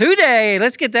me. Hooday!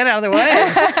 Let's get that out of the way.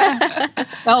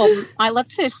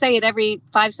 Let's just say it every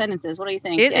 5 sentences. What do you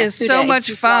think? It is so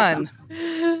much fun.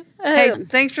 Awesome. Hey,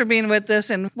 thanks for being with us,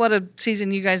 and what a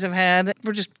season you guys have had.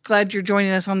 We're just glad you're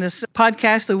joining us on this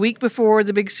podcast the week before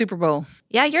the big Super Bowl.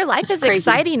 Yeah, your life is crazy.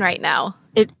 Exciting right now.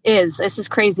 It is. This is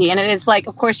crazy. And it is like,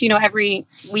 of course, every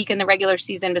week in the regular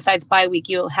season, besides bye week,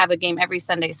 you'll have a game every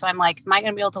Sunday. So I'm like, am I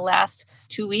going to be able to last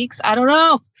 2 weeks? I don't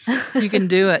know. You can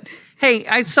do it. Hey,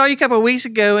 I saw you a couple of weeks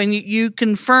ago, and you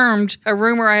confirmed a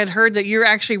rumor I had heard that you're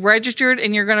actually registered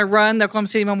and you're going to run the Oklahoma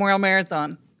City Memorial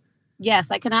Marathon.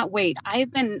 Yes, I cannot wait.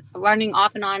 I've been running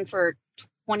off and on for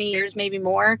 20 years, maybe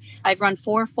more. I've run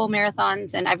 4 full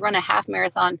marathons, and I've run a half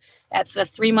marathon at the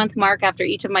 3-month mark after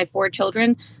each of my 4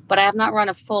 children, but I have not run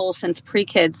a full since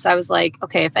pre-kids. So I was like,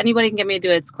 okay, if anybody can get me to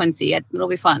do it, it's Quincy. It'll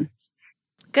be fun.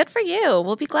 Good for you.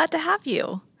 We'll be glad to have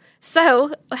you.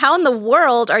 So how in the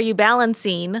world are you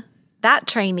balancing that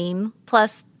training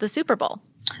plus the Super Bowl?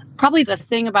 Probably the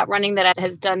thing about running that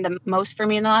has done the most for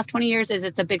me in the last 20 years is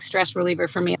it's a big stress reliever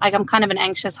for me. Like, I'm kind of an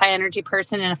anxious, high energy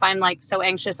person. And if I'm like so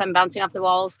anxious, I'm bouncing off the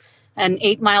walls, an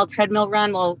 8-mile treadmill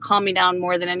run will calm me down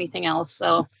more than anything else.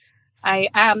 So I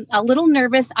am a little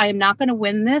nervous. I am not going to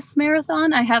win this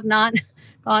marathon. I have not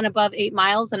gone above 8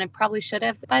 miles, and I probably should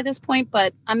have by this point,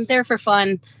 but I'm there for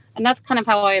fun. And that's kind of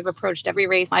how I've approached every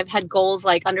race. I've had goals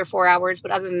like under 4 hours,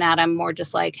 but other than that, I'm more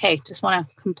just like, hey, just want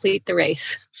to complete the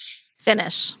race.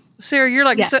 Finish. Sarah, you're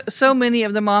like Yes. so many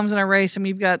of the moms in our race. I mean,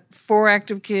 you've got 4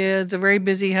 active kids, a very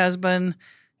busy husband.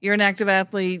 You're an active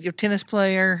athlete. You're a tennis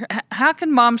player. How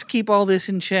can moms keep all this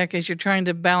in check as you're trying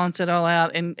to balance it all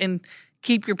out and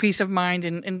keep your peace of mind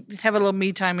and have a little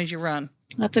me time as you run?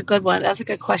 That's a good one. That's a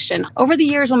good question. Over the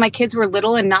years when my kids were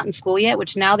little and not in school yet,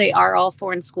 which now they are all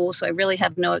 4 in school, so I really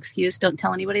have no excuse. Don't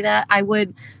tell anybody that. I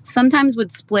would sometimes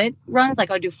split runs. Like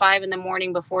I would do 5 in the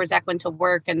morning before Zach went to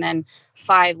work and then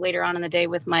 5 later on in the day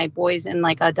with my boys in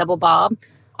like a double bob.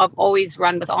 I've always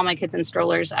run with all my kids in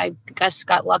strollers. I just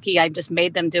got lucky. I just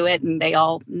made them do it and they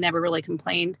all never really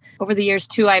complained. Over the years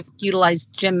too, I've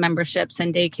utilized gym memberships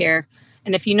and daycare.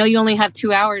 And if you know you only have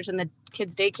 2 hours in the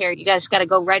kids' daycare, you guys got to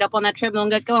go right up on that treadmill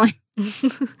and get going.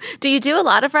 Do you do a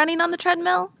lot of running on the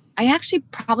treadmill? I actually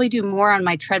probably do more on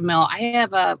my treadmill. I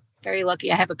have I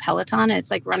have a Peloton. It's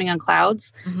like running on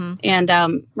clouds. Mm-hmm.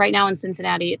 And right now in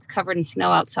Cincinnati, it's covered in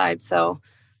snow outside. So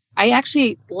I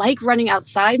actually like running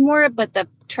outside more, but the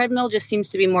treadmill just seems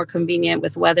to be more convenient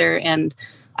with weather. And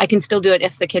I can still do it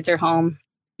if the kids are home.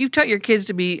 You've taught your kids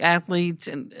to be athletes,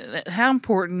 and how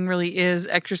important really is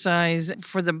exercise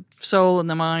for the soul and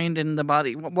the mind and the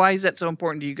body? Why is that so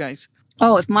important to you guys?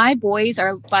 Oh, if my boys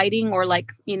are fighting or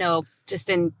like, just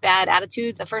in bad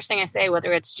attitudes, the first thing I say,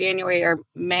 whether it's January or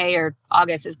May or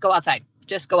August, is go outside.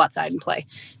 Just go outside and play.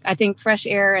 I think fresh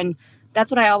air, and that's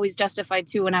what I always justified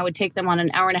too when I would take them on an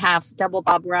hour and a half double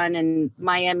bob run in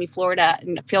Miami, Florida,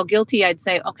 and feel guilty. I'd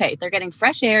say, okay, they're getting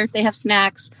fresh air. They have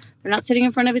snacks. They're not sitting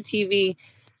in front of a TV.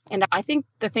 And I think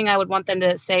the thing I would want them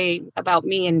to say about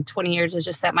me in 20 years is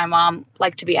just that my mom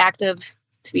liked to be active,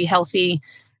 to be healthy,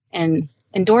 and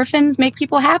endorphins make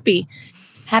people happy.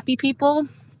 Happy people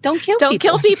don't kill people. Don't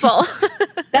kill people.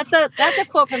 That's a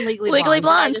quote from Legally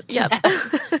Blonde. Yep.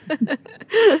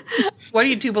 Why do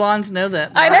you two blondes know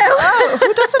that? I know. Oh,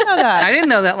 who doesn't know that? I didn't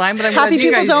know that line, but I'm happy glad you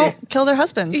people guys don't kill their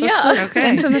husbands. That's Yeah. the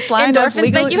infamous line.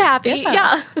 Endorphins make you happy.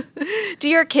 Yeah. Do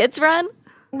your kids run?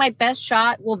 My best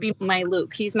shot will be my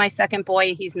Luke. He's my second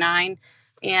boy. He's 9.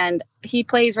 And he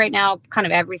plays right now kind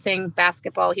of everything.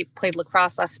 Basketball. He played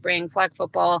lacrosse last spring, flag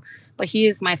football. But he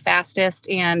is my fastest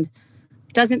and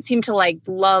doesn't seem to like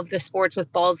love the sports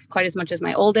with balls quite as much as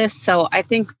my oldest. So I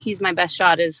think he's my best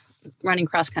shot is running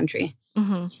cross country.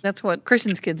 Mm-hmm. That's what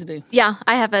Kristen's kids do. Yeah.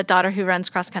 I have a daughter who runs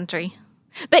cross country.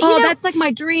 But that's like my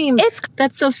dream.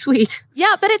 That's so sweet.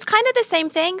 Yeah, but it's kind of the same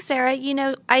thing, Sarah.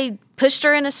 I pushed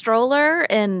her in a stroller,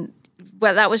 and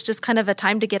that was just kind of a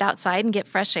time to get outside and get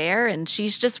fresh air. And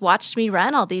she's just watched me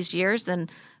run all these years and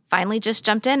finally just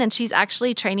jumped in. And she's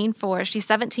actually she's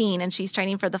 17 and she's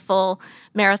training for the full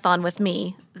marathon with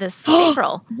me this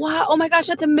April. Wow. Oh my gosh,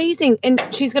 that's amazing. And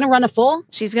she's going to run a full?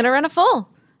 She's going to run a full.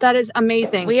 That is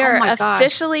amazing. We are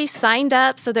officially signed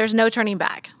up, so there's no turning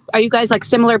back. Are you guys like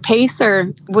similar pace,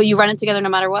 or will you run it together no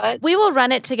matter what? We will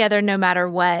run it together no matter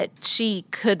what. She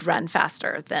could run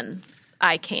faster than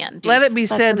I can. Let it be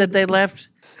said that they left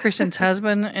Kristen's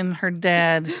husband and her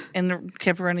dad and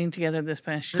kept running together this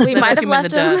past year. We might have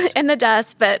left him in the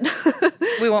dust, but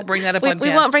we won't bring that up on We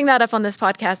won't bring that up on this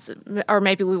podcast, or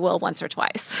maybe we will once or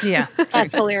twice. Yeah.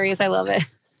 That's hilarious. I love it.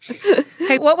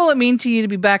 Hey, what will it mean to you to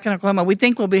be back in Oklahoma? We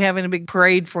think we'll be having a big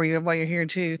parade for you while you're here,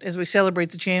 too, as we celebrate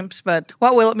the champs. But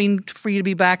what will it mean for you to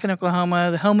be back in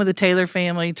Oklahoma, the home of the Taylor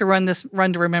family, to run this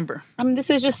Run to Remember? This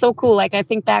is just so cool. Like, I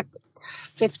think back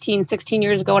 15, 16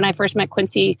 years ago when I first met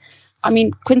Quincy.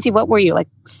 Quincy, what were you, like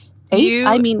 8?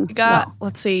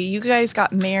 You guys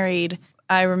got married.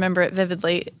 I remember it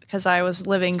vividly because I was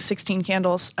living 16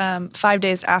 Candles 5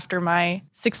 days after my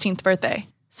 16th birthday.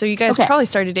 So you guys probably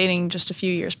started dating just a few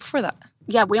years before that.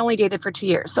 Yeah, we only dated for 2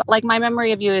 years. So like my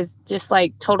memory of you is just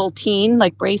like total teen,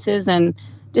 like braces. And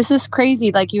this is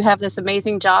crazy. Like you have this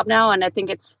amazing job now. And I think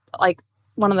it's like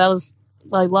one of those,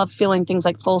 I love feeling things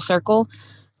like full circle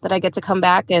that I get to come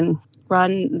back and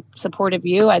run supportive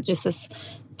you. It's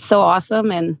so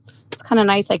awesome. And it's kind of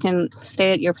nice. I can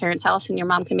stay at your parents' house and your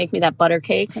mom can make me that butter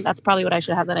cake. And that's probably what I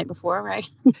should have the night before, right?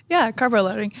 Yeah, carbo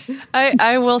loading.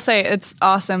 I will say it's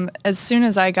awesome. As soon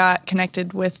as I got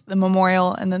connected with the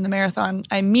memorial and then the marathon,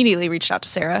 I immediately reached out to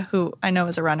Sarah, who I know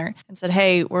is a runner, and said,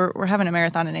 hey, we're having a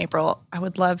marathon in April. I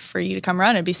would love for you to come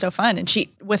run. It'd be so fun. And she,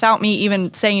 without me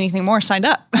even saying anything more, signed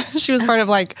up. She was part of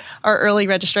like our early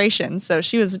registration. So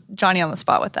she was Johnny on the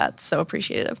spot with that. So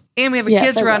appreciative. And we have a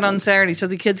kids run on Saturday, so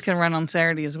the kids can run on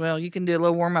Saturday as well. You can do a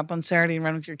little warm up on Saturday and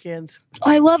run with your kids. Oh,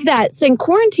 I love that. So in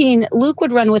quarantine, Luke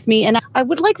would run with me, and I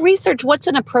would like research what's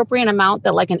an appropriate amount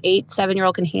that like an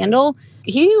 8-7-year-old can handle.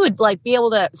 He would like be able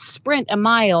to sprint a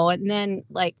mile and then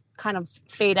like kind of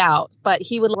fade out. But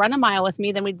he would run a mile with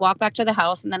me, then we'd walk back to the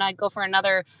house, and then I'd go for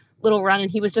another little run, and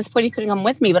he was disappointed he couldn't come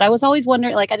with me. But I was always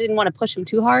wondering, like I didn't want to push him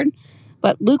too hard.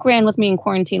 But Luke ran with me in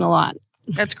quarantine a lot.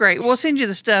 That's great. We'll send you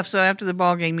the stuff so after the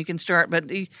ball game you can start. But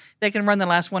they can run the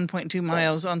last 1.2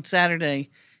 miles on Saturday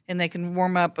and they can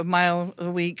warm up a mile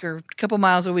a week or a couple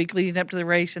miles a week leading up to the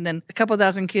race. And then a couple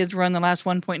thousand kids run the last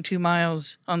 1.2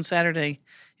 miles on Saturday.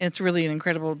 And it's really an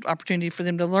incredible opportunity for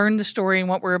them to learn the story and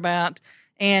what we're about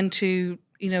and to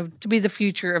be the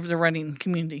future of the running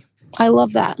community. I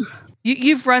love that.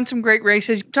 You've run some great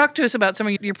races. Talk to us about some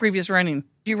of your previous running.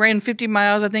 You ran 50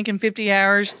 miles, I think, in 50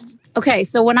 hours. Okay,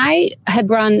 so when I had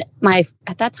run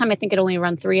at that time, I think I'd only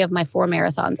run 3 of my 4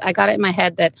 marathons. I got it in my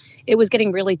head that it was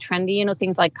getting really trendy,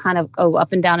 things like kind of go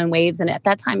up and down in waves. And at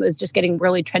that time, it was just getting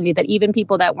really trendy that even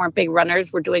people that weren't big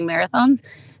runners were doing marathons.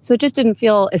 So it just didn't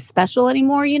feel as special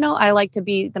anymore. I like to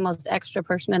be the most extra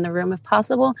person in the room if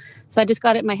possible. So I just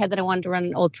got it in my head that I wanted to run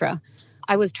an ultra.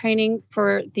 I was training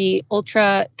for the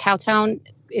Ultra Cowtown.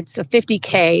 It's a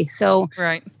 50K. So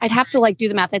right. I'd have to do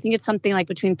the math. I think it's something like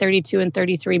between 32 and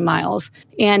 33 miles.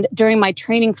 And during my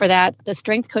training for that, the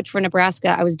strength coach for Nebraska,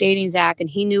 I was dating Zach, and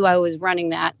he knew I was running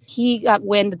that. He got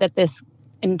wind that this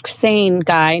insane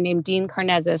guy named Dean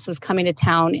Karnezis was coming to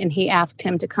town, and he asked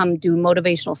him to come do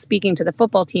motivational speaking to the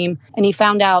football team. And he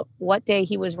found out what day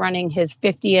he was running his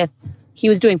 50th. He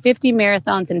was doing 50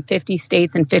 marathons in 50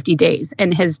 states in 50 days,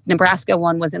 and his Nebraska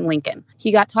one was in Lincoln.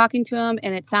 He got talking to him,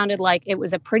 and it sounded like it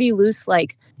was a pretty loose,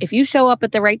 if you show up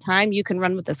at the right time, you can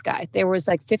run with this guy. There was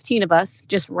 15 of us,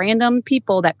 just random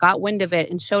people that got wind of it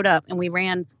and showed up, and we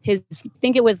ran I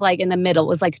think it was in the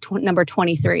middle. It was number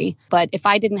 23. But if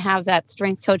I didn't have that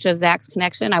strength coach of Zach's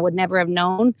connection, I would never have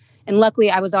known. And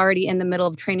luckily, I was already in the middle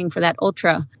of training for that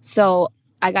ultra. So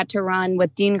I got to run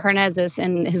with Dean Karnezis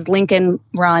and his Lincoln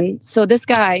run. So this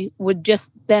guy would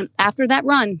just then, after that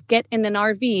run, get in an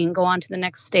RV and go on to the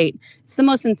next state. It's the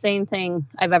most insane thing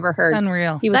I've ever heard.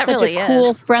 Unreal. He was such a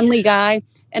cool, friendly guy.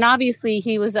 And obviously,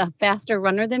 he was a faster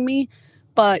runner than me.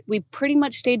 But we pretty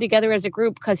much stayed together as a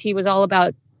group because he was all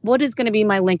about what is going to be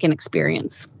my Lincoln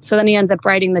experience. So then he ends up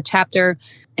writing the chapter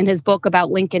in his book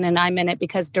about Lincoln, and I'm in it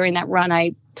because during that run,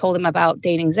 I told him about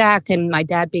dating Zach and my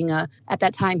dad being at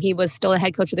that time, he was still a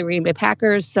head coach of the Green Bay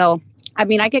Packers. So, I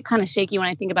get kind of shaky when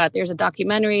I think about it. There's a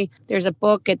documentary, there's a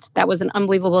book. That was an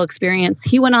unbelievable experience.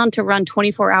 He went on to run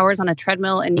 24 hours on a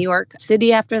treadmill in New York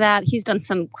City after that. He's done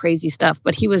some crazy stuff,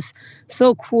 but he was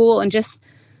so cool and just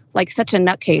such a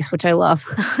nutcase, which I love.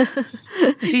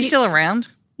 Is he still around?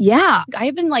 Yeah. I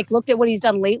haven't looked at what he's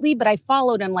done lately, but I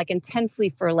followed him intensely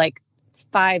for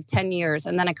 5-10 years,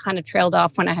 and then I kind of trailed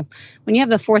off when you have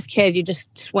the 4th kid, you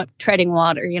just went treading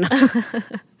water,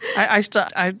 I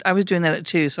was doing that at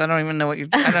 2, so I don't even know what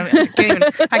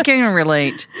I can't even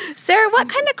relate. Sarah, what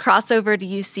kind of crossover do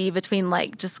you see between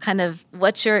just kind of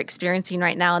what you're experiencing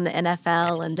right now in the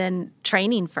NFL and then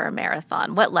training for a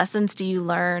marathon? What lessons do you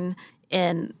learn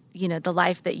in the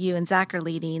life that you and Zach are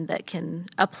leading that can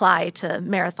apply to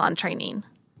marathon training?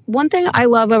 One thing I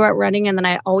love about running, and then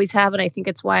I always have, and I think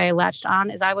it's why I latched on,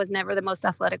 is I was never the most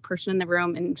athletic person in the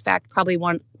room. In fact, probably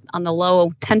one on the low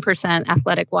 10%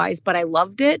 athletic-wise, but I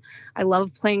loved it. I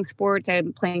love playing sports.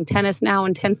 I'm playing tennis now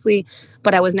intensely,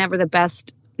 but I was never the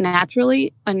best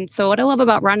naturally. And so what I love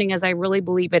about running is I really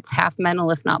believe it's half mental,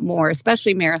 if not more,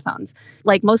 especially marathons.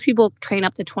 Most people train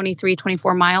up to 23,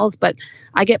 24 miles, but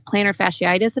I get plantar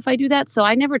fasciitis if I do that. So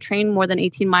I never train more than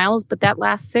 18 miles, but that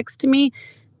last 6 to me,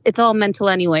 it's all mental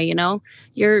anyway, if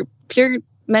you're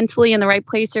mentally in the right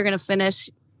place, you're going to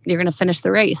finish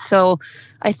the race. So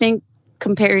I think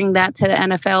comparing that to the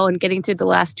NFL and getting through the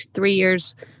last 3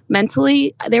 years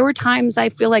mentally, there were times I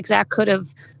feel like Zach could have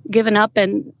given up,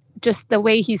 and just the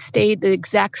way he stayed the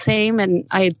exact same. And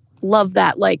I love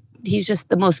that. He's just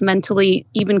the most mentally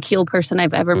even-keeled person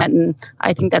I've ever met. And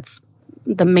I think that's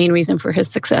the main reason for his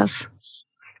success.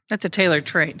 That's a Taylor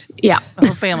trait. Yeah. A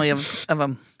whole family of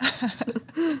them.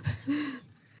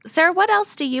 Sarah, what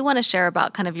else do you want to share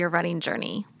about kind of your running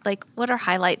journey? What are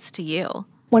highlights to you?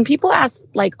 When people ask,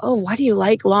 oh, why do you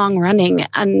like long running?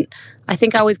 And I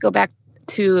think I always go back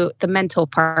to the mental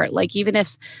part. Even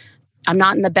if I'm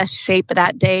not in the best shape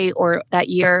that day or that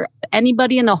year,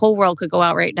 anybody in the whole world could go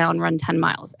out right now and run 10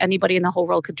 miles. Anybody in the whole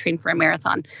world could train for a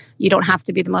marathon. You don't have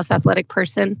to be the most athletic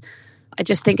person. I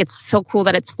just think it's so cool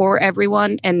that it's for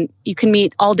everyone, and you can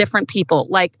meet all different people.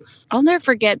 I'll never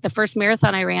forget the first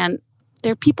marathon I ran.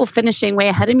 There are people finishing way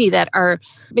ahead of me that are,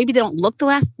 maybe they don't look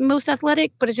the most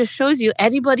athletic, but it just shows you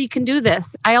anybody can do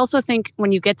this. I also think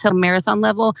when you get to a marathon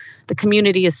level, the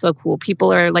community is so cool.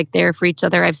 People are there for each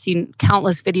other. I've seen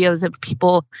countless videos of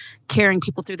people carrying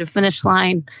people through the finish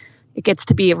line. It gets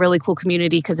to be a really cool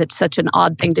community because it's such an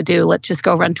odd thing to do. Let's just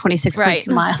go run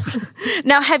 26.2 miles.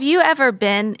 Now, have you ever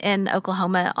been in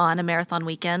Oklahoma on a marathon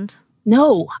weekend?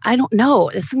 No, I don't know.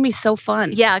 This is going to be so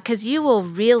fun. Yeah, because you will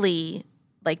really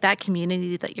like that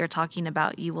community that you're talking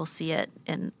about, you will see it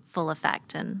in full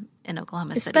effect in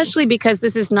Oklahoma City. Especially because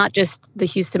this is not just the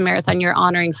Houston Marathon. You're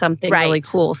honoring something really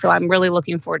cool. So I'm really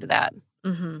looking forward to that.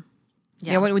 Mm-hmm.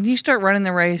 Yeah, when you start running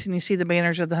the race and you see the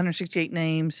banners of the 168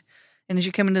 names, and as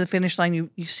you come into the finish line,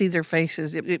 you see their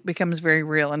faces, it becomes very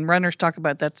real. And runners talk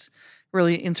about that's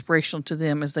really inspirational to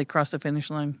them as they cross the finish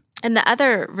line. And the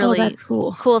other really that's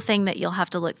cool thing that you'll have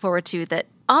to look forward to that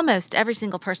almost every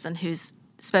single person who's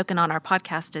spoken on our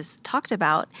podcast has talked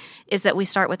about is that we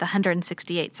start with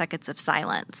 168 seconds of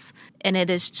silence. And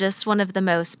it is just one of the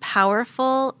most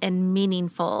powerful and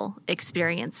meaningful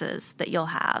experiences that you'll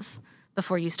have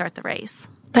before you start the race.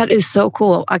 That is so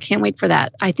cool. I can't wait for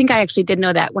that. I think I actually did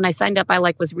know that. When I signed up, I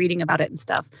was reading about it and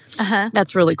stuff.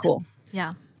 That's really cool.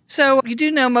 Yeah. So you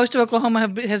do know most of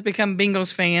Oklahoma has become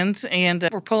Bengals fans, and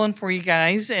we're pulling for you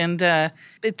guys. And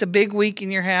it's a big week in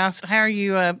your house. How are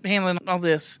you handling all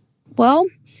this? Well,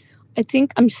 I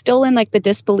think I'm still in the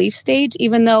disbelief stage,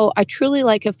 even though I truly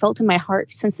have felt in my heart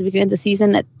since the beginning of the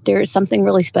season that there is something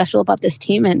really special about this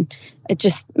team. And it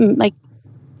just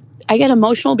I get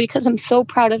emotional because I'm so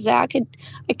proud of Zach, and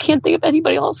I can't think of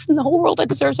anybody else in the whole world that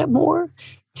deserves it more.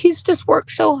 He's just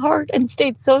worked so hard and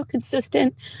stayed so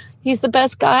consistent. He's the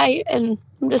best guy, and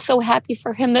I'm just so happy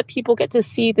for him that people get to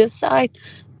see this side.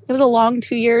 It was a long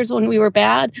 2 years when we were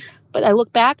bad, but I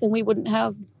look back and we wouldn't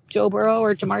have Joe Burrow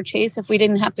or Jamar Chase if we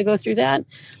didn't have to go through that.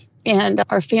 And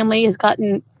our family has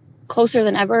gotten closer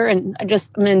than ever, and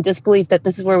I'm in disbelief that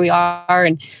this is where we are.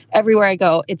 And everywhere I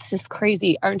go, it's just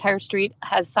crazy. Our entire street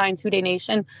has signs, Houday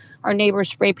Nation. Our neighbors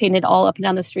spray painted all up and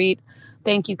down the street.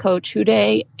 Thank you, Coach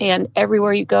Houday. And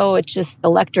everywhere you go, it's just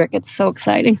electric. It's so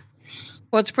exciting.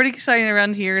 Well, it's pretty exciting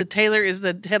around here. Taylor is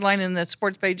the headline in the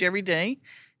sports page every day,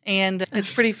 and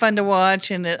it's pretty fun to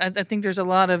watch. And I think there's a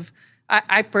lot of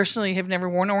I personally have never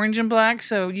worn orange and black,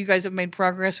 so you guys have made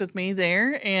progress with me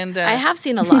there. And I have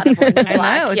seen a lot of orange and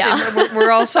black. I know.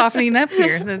 We're all softening up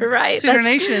here. The right. Sooner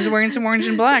Nation is wearing some orange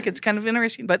and black. It's kind of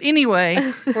interesting. But anyway,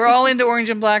 we're all into orange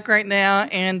and black right now,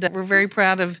 and we're very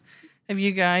proud of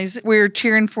you guys. We're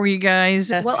cheering for you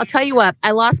guys. Well, I'll tell you what.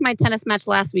 I lost my tennis match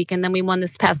last week, and then we won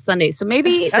this past Sunday. So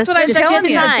maybe that's what I'm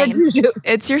telling you.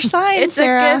 It's your sign, it's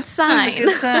Sarah. A good sign. It's a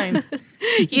good sign.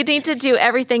 You need to do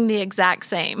everything the exact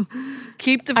same.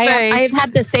 Keep the faith. I've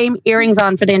had the same earrings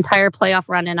on for the entire playoff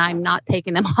run, and I'm not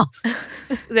taking them off.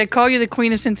 They call you the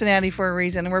Queen of Cincinnati for a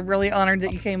reason, and we're really honored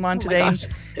that you came on today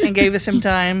and gave us some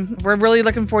time. We're really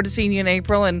looking forward to seeing you in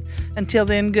April, and until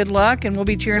then, good luck, and we'll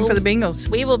be cheering for the Bengals.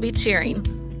 We will be cheering.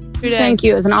 Thank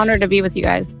you. It was an honor to be with you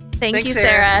guys. Thanks, you,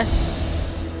 Sarah.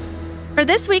 For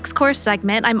this week's course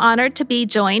segment, I'm honored to be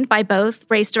joined by both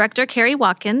Race Director Carrie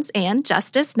Watkins and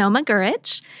Justice Noma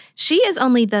Gurich. She is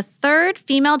only the third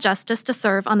female justice to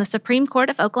serve on the Supreme Court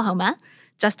of Oklahoma.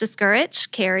 Justice Gurich,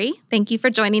 Carrie, thank you for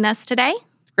joining us today.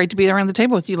 Great to be around the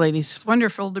table with you ladies. It's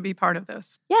wonderful to be part of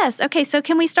this. Yes. Okay, so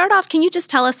can we start off? Can you just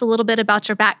tell us a little bit about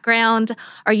your background?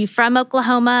 Are you from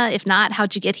Oklahoma? If not,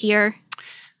 how'd you get here?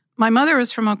 My mother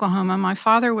was from Oklahoma. My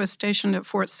father was stationed at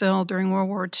Fort Sill during World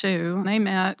War II. They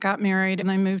met, got married, and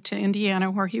they moved to Indiana,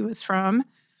 where he was from.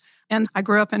 And I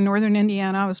grew up in northern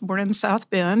Indiana. I was born in South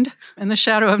Bend, in the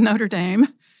shadow of Notre Dame.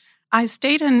 I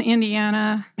stayed in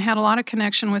Indiana, had a lot of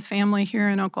connection with family here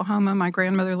in Oklahoma. My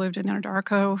grandmother lived in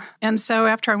Anadarko. And so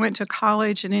after I went to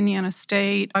college at Indiana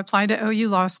State, I applied to OU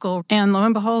Law School. And lo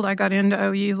and behold, I got into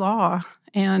OU Law.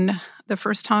 And the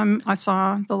first time I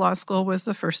saw the law school was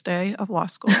the first day of law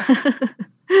school.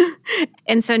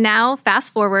 And so now,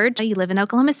 fast forward, you live in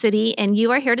Oklahoma City, and you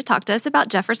are here to talk to us about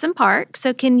Jefferson Park.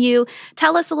 So can you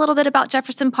tell us a little bit about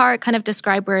Jefferson Park, kind of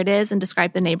describe where it is and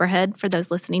describe the neighborhood for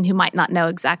those listening who might not know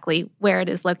exactly where it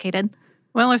is located?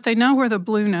 Well, if they know where the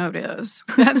Blue Note is,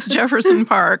 that's Jefferson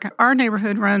Park. Our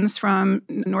neighborhood runs from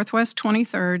Northwest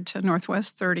 23rd to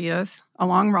Northwest 30th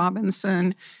along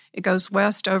Robinson. It goes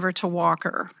west over to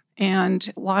Walker.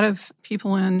 And a lot of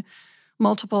people in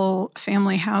multiple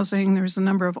family housing. There's a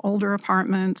number of older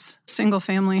apartments, single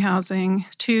family housing,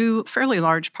 2 fairly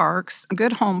large parks, a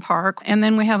good home park. And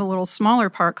then we have a little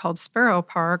smaller park called Sparrow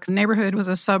Park. The neighborhood was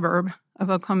a suburb of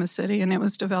Oklahoma City, and it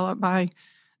was developed by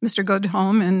Mr.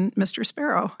 Goodhome and Mr.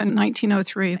 Sparrow in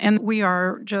 1903. And we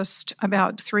are just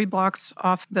about 3 blocks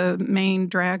off the main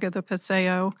drag of the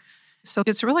Paseo. So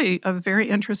it's really a very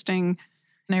interesting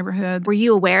neighborhood. Were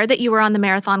you aware that you were on the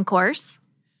marathon course?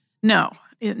 No,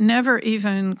 it never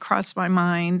even crossed my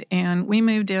mind. And we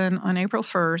moved in on April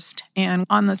 1st. And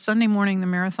on the Sunday morning the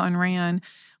marathon ran,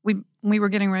 we were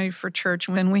getting ready for church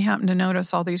when we happened to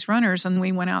notice all these runners, and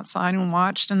we went outside and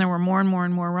watched, and there were more and more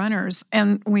and more runners.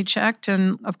 And we checked,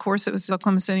 and of course it was the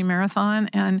Oklahoma City Marathon,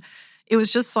 and it was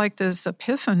just like this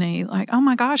epiphany, like, oh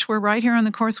my gosh, we're right here on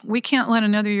the course. We can't let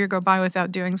another year go by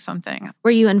without doing something.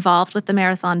 Were you involved with the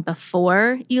marathon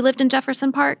before you lived in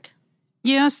Jefferson Park?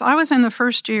 Yes, I was in the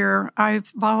first year. I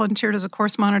volunteered as a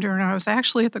course monitor, and I was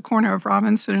actually at the corner of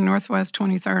Robinson and Northwest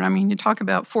 23rd. I mean, you talk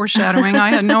about foreshadowing. I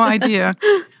had no idea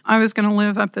I was going to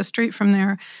live up the street from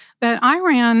there. But I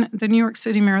ran the New York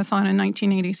City Marathon in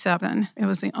 1987. It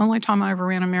was the only time I ever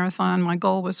ran a marathon. My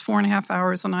goal was 4.5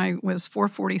 hours, and I was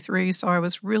 4:43, so I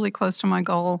was really close to my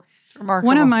goal. Remarkable.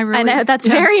 One of my I know, that's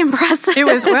very impressive. It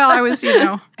was, well, I was,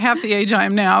 half the age I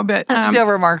am now, but That's still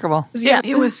remarkable.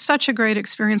 it was such a great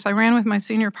experience. I ran with my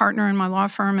senior partner in my law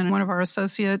firm and one of our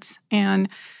associates, and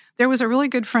there was a really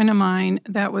good friend of mine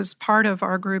that was part of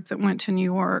our group that went to New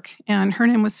York, and her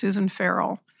name was Susan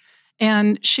Farrell.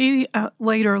 And she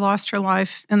later lost her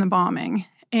life in the bombing.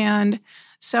 And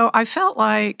so I felt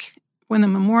like when the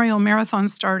Memorial Marathon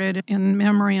started in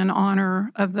memory and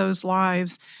honor of those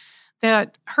lives,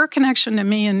 that her connection to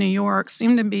me in New York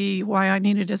seemed to be why I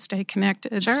needed to stay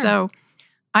connected. Sure. So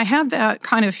I have that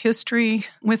kind of history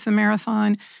with the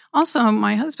marathon. Also,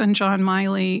 my husband, John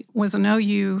Miley, was an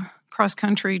OU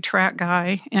cross-country track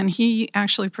guy, and he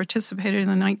actually participated in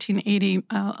the 1980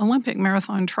 Olympic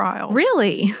marathon trials.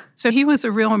 Really? So he was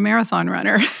a real marathon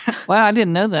runner. Wow, I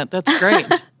didn't know that. That's great.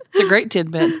 It's a great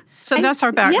tidbit. So that's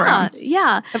our background.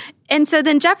 Yeah. And so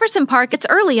then Jefferson Park, it's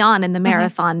early on in the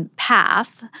marathon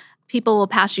path. People will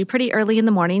pass you pretty early in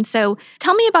the morning. So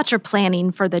tell me about your planning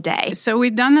for the day. So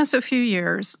we've done this a few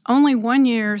years. Only 1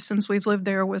 year since we've lived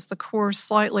there was the course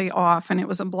slightly off, and it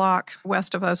was a block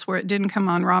west of us where it didn't come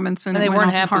on Robinson. And they went weren't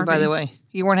on happy, Harvey. by the way.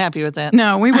 You weren't happy with that.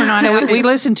 No, we were not So happy. we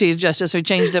listened to you, Justice. We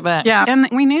changed it back. Yeah, and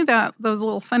we knew that those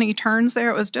little funny turns there,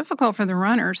 it was difficult for the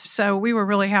runners. So we were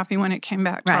really happy when it came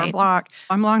back to our block.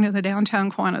 I belong to the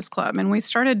Downtown Kiwanis Club, and we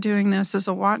started doing this as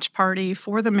a watch party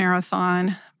for the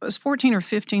marathon. It was 14 or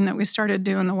 15 that we started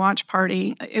doing the watch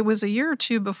party. It was a year or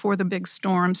two before the big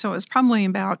storm, so it was probably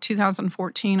about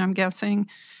 2014, I'm guessing.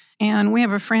 And we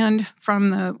have a friend from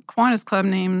the Kiwanis Club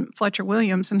named Fletcher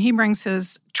Williams, and he brings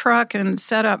his truck and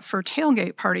set up for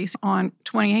tailgate parties on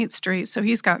 28th Street. So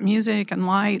he's got music and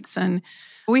lights, and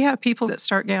we have people that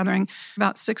start gathering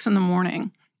about 6 in the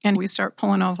morning, and we start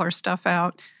pulling all of our stuff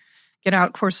out. Get out,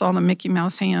 of course, all the Mickey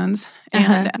Mouse hands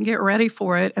and get ready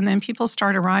for it. And then people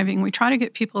start arriving. We try to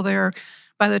get people there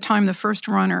by the time the first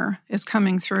runner is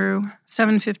coming through,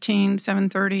 7:15,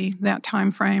 7:30, that time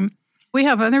frame. We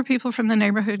have other people from the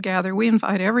neighborhood gather. We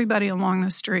invite everybody along the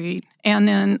street, and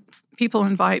then people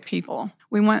invite people.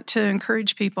 We want to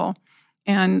encourage people,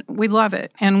 and we love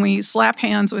it. And we slap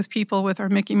hands with people with our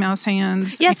Mickey Mouse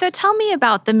hands. Yeah, so tell me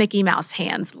about the Mickey Mouse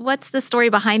hands. What's the story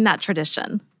behind that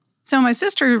tradition? So my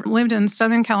sister lived in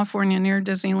Southern California near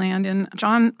Disneyland, and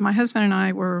John, my husband, and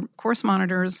I were course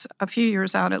monitors a few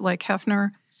years out at Lake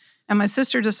Hefner. And my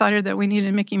sister decided that we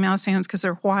needed Mickey Mouse hands because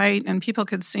they're white and people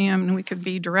could see them, and we could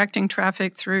be directing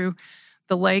traffic through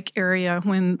the lake area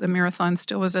when the marathon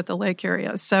still was at the lake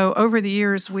area. So over the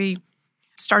years, we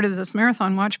started this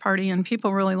marathon watch party, and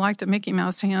people really liked the Mickey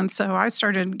Mouse hands. So I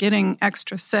started getting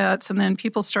extra sets, and then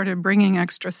people started bringing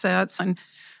extra sets, and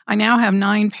I now have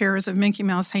 9 pairs of Mickey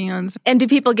Mouse hands. And do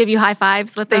people give you high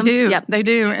fives with them? They do. Yep. They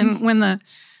do. And when the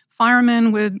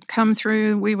firemen would come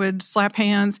through, we would slap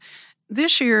hands.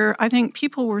 This year, I think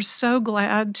people were so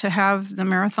glad to have the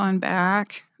marathon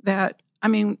back that, I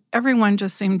mean, everyone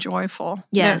just seemed joyful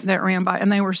that ran by.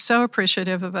 And they were so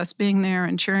appreciative of us being there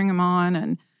and cheering them on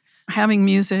and having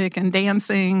music and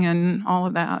dancing and all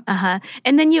of that.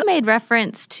 And then you made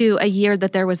reference to a year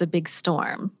that there was a big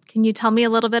storm. Can you tell me a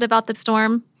little bit about the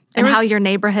storm and how your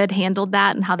neighborhood handled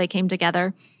that and how they came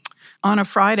together? On a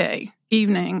Friday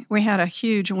evening, we had a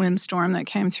huge windstorm that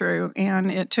came through,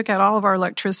 and it took out all of our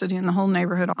electricity in the whole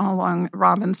neighborhood, all along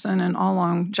Robinson and all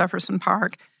along Jefferson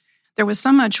Park. There was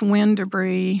so much wind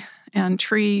debris and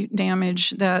tree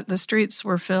damage that the streets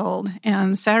were filled.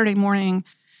 And Saturday morning,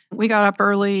 we got up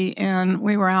early and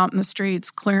we were out in the streets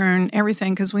clearing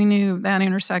everything because we knew that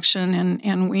intersection,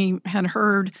 and we had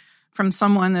heard from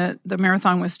someone that the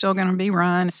marathon was still going to be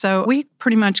run. So we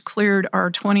pretty much cleared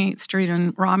our 28th Street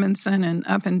in Robinson and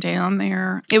up and down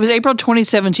there. It was April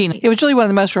 2017. It was really one of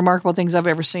the most remarkable things I've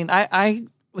ever seen. I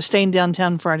was staying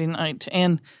downtown Friday night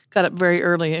and got up very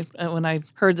early when I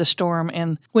heard the storm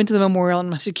and went to the memorial. And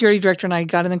my security director and I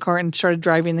got in the car and started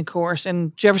driving the course.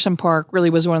 And Jefferson Park really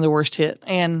was one of the worst hit,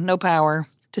 and no power.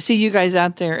 To see you guys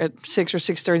out there at 6 or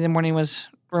 6:30 in the morning was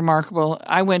remarkable.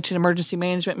 I went to an emergency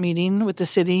management meeting with the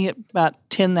city at about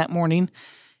 10 that morning.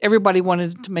 Everybody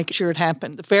wanted to make sure it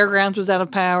happened. The fairgrounds was out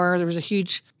of power. There was a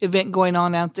huge event going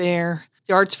on out there.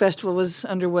 The arts festival was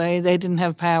underway. They didn't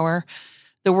have power.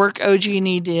 The work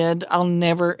OG&E did, I'll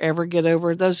never, ever get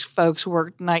over. Those folks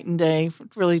worked night and day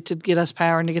really to get us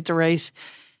power and to get the race.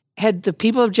 Had the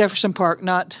people of Jefferson Park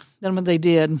not done what they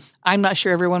did, I'm not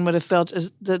sure everyone would have felt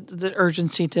the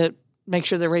urgency to make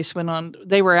sure the race went on.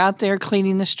 They were out there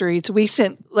cleaning the streets. We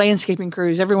sent landscaping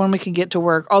crews, everyone we could get to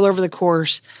work, all over the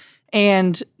course.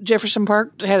 And Jefferson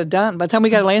Park had it done. By the time we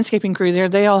got a landscaping crew there,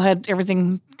 they all had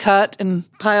everything cut and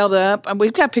piled up.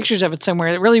 We've got pictures of it somewhere.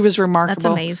 It really was remarkable.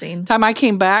 That's amazing. The time I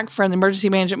came back from the emergency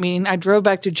management meeting, I drove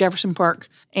back to Jefferson Park,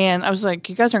 and I was like,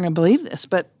 you guys aren't going to believe this,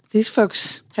 but these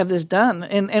folks have this done.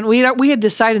 And we had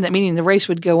decided in that meeting the race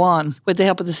would go on with the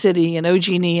help of the city and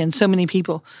OG&E and so many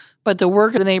people. But the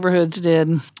work the neighborhoods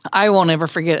did, I won't ever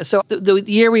forget it. So the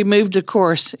year we moved to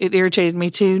course, it irritated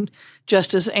me too,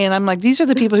 Justice. And I'm like, these are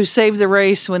the people who saved the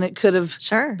race when it could have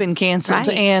been canceled.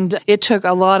 Right. And it took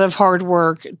a lot of hard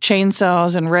work,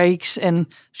 chainsaws and rakes and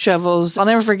shovels. I'll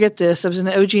never forget this. I was in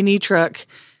an OG&E truck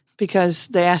because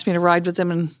they asked me to ride with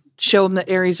them and show them the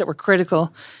areas that were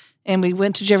critical. And we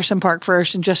went to Jefferson Park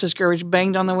first, and Justice Gerwich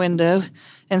banged on the window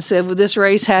and said, well, this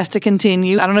race has to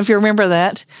continue. I don't know if you remember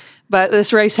that, but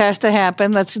this race has to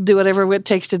happen. Let's do whatever it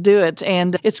takes to do it.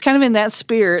 And it's kind of in that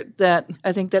spirit that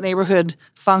I think that neighborhood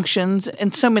functions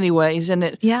in so many ways. And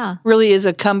it really is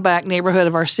a comeback neighborhood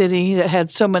of our city that had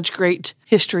so much great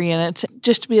history in it.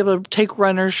 Just to be able to take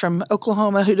runners from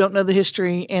Oklahoma who don't know the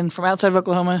history and from outside of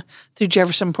Oklahoma through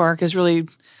Jefferson Park is really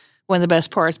one of the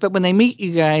best parts. But when they meet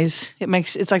you guys,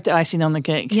 it's like the icing on the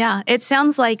cake. Yeah, it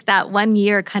sounds like that 1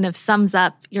 year kind of sums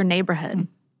up your neighborhood.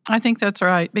 I think that's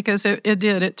right, because it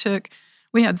did. It took,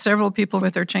 we had several people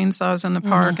with their chainsaws in the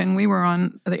park, and we were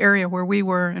on the area where we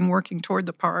were and working toward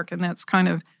the park, and that's kind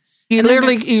of... You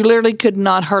literally could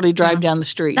not hardly drive down the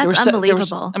street. That's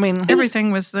unbelievable.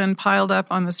 Everything was then piled up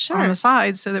on the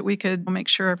side so that we could make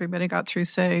sure everybody got through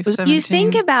safe. You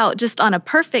think about just on a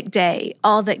perfect day,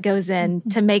 all that goes in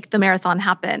to make the marathon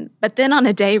happen. But then on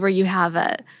a day where you have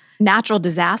a natural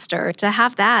disaster, to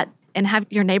have that and have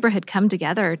your neighborhood come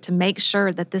together to make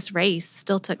sure that this race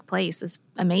still took place is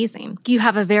amazing. You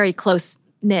have a very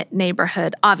close-knit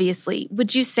neighborhood, obviously.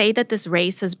 Would you say that this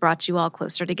race has brought you all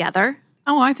closer together?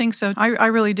 Oh, I think so. I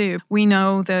really do. We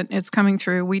know that it's coming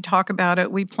through. We talk about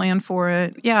it. We plan for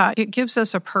it. Yeah, it gives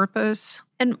us a purpose.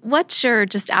 And what's your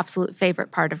just absolute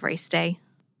favorite part of race day?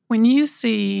 When you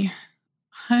see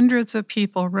hundreds of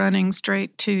people running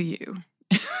straight to you,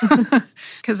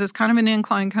 because it's kind of an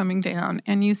incline coming down,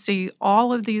 and you see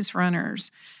all of these runners.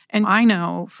 And I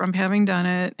know from having done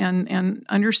it and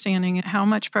understanding how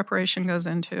much preparation goes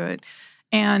into it,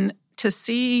 and to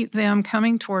see them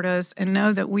coming toward us and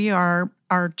know that we are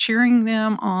cheering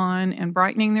them on and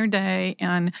brightening their day,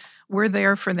 and we're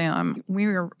there for them. We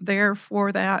are there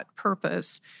for that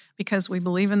purpose because we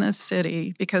believe in this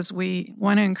city, because we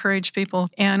want to encourage people,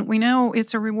 and we know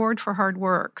it's a reward for hard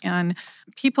work. And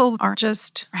people are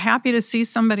just happy to see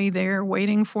somebody there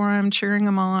waiting for them, cheering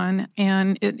them on,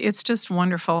 and it's just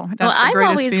wonderful. That's the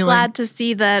greatest always feeling. Glad to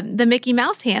see the Mickey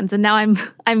Mouse hands, and now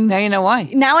I'm now you know why.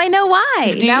 Now I know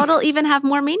why. Now it'll even have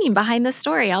more meaning behind the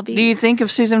story. Do you think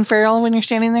of Susan Farrell when you're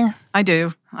standing there? I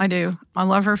do. I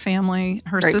love her family.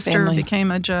 Her Great sister family. became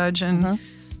a judge in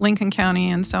Lincoln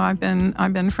County, and so I've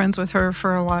been friends with her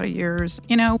for a lot of years.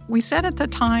 You know, we said at the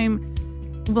time,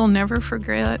 we'll never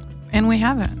forget, and we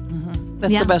haven't.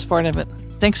 That's the best part of it.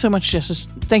 Thanks so much, Justice.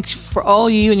 Thanks for all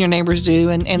you and your neighbors do,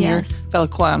 and your fellow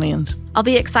Kiwanians. I'll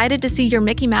be excited to see your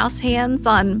Mickey Mouse hands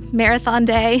on Marathon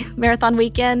Day, Marathon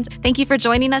Weekend. Thank you for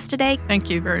joining us today.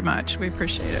 Thank you very much. We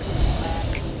appreciate it.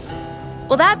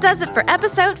 Well, that does it for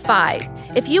episode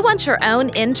 5. If you want your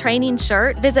own in-training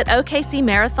shirt, visit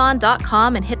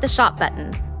okcmarathon.com and hit the shop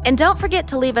button. And don't forget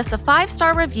to leave us a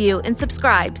 5-star review and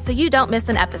subscribe so you don't miss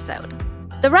an episode.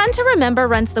 The Run to Remember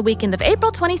runs the weekend of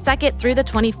April 22nd through the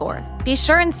 24th. Be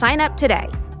sure and sign up today.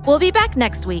 We'll be back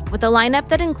next week with a lineup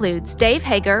that includes Dave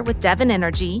Hager with Devon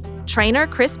Energy, trainer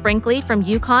Chris Brinkley from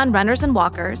Yukon Runners and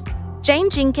Walkers, Jane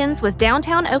Jenkins with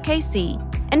Downtown OKC,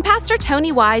 and Pastor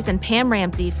Tony Wise and Pam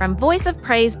Ramsey from Voice of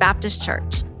Praise Baptist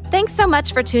Church. Thanks so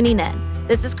much for tuning in.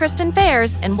 This is Kristen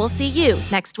Fairs, and we'll see you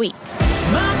next week.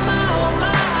 Mama.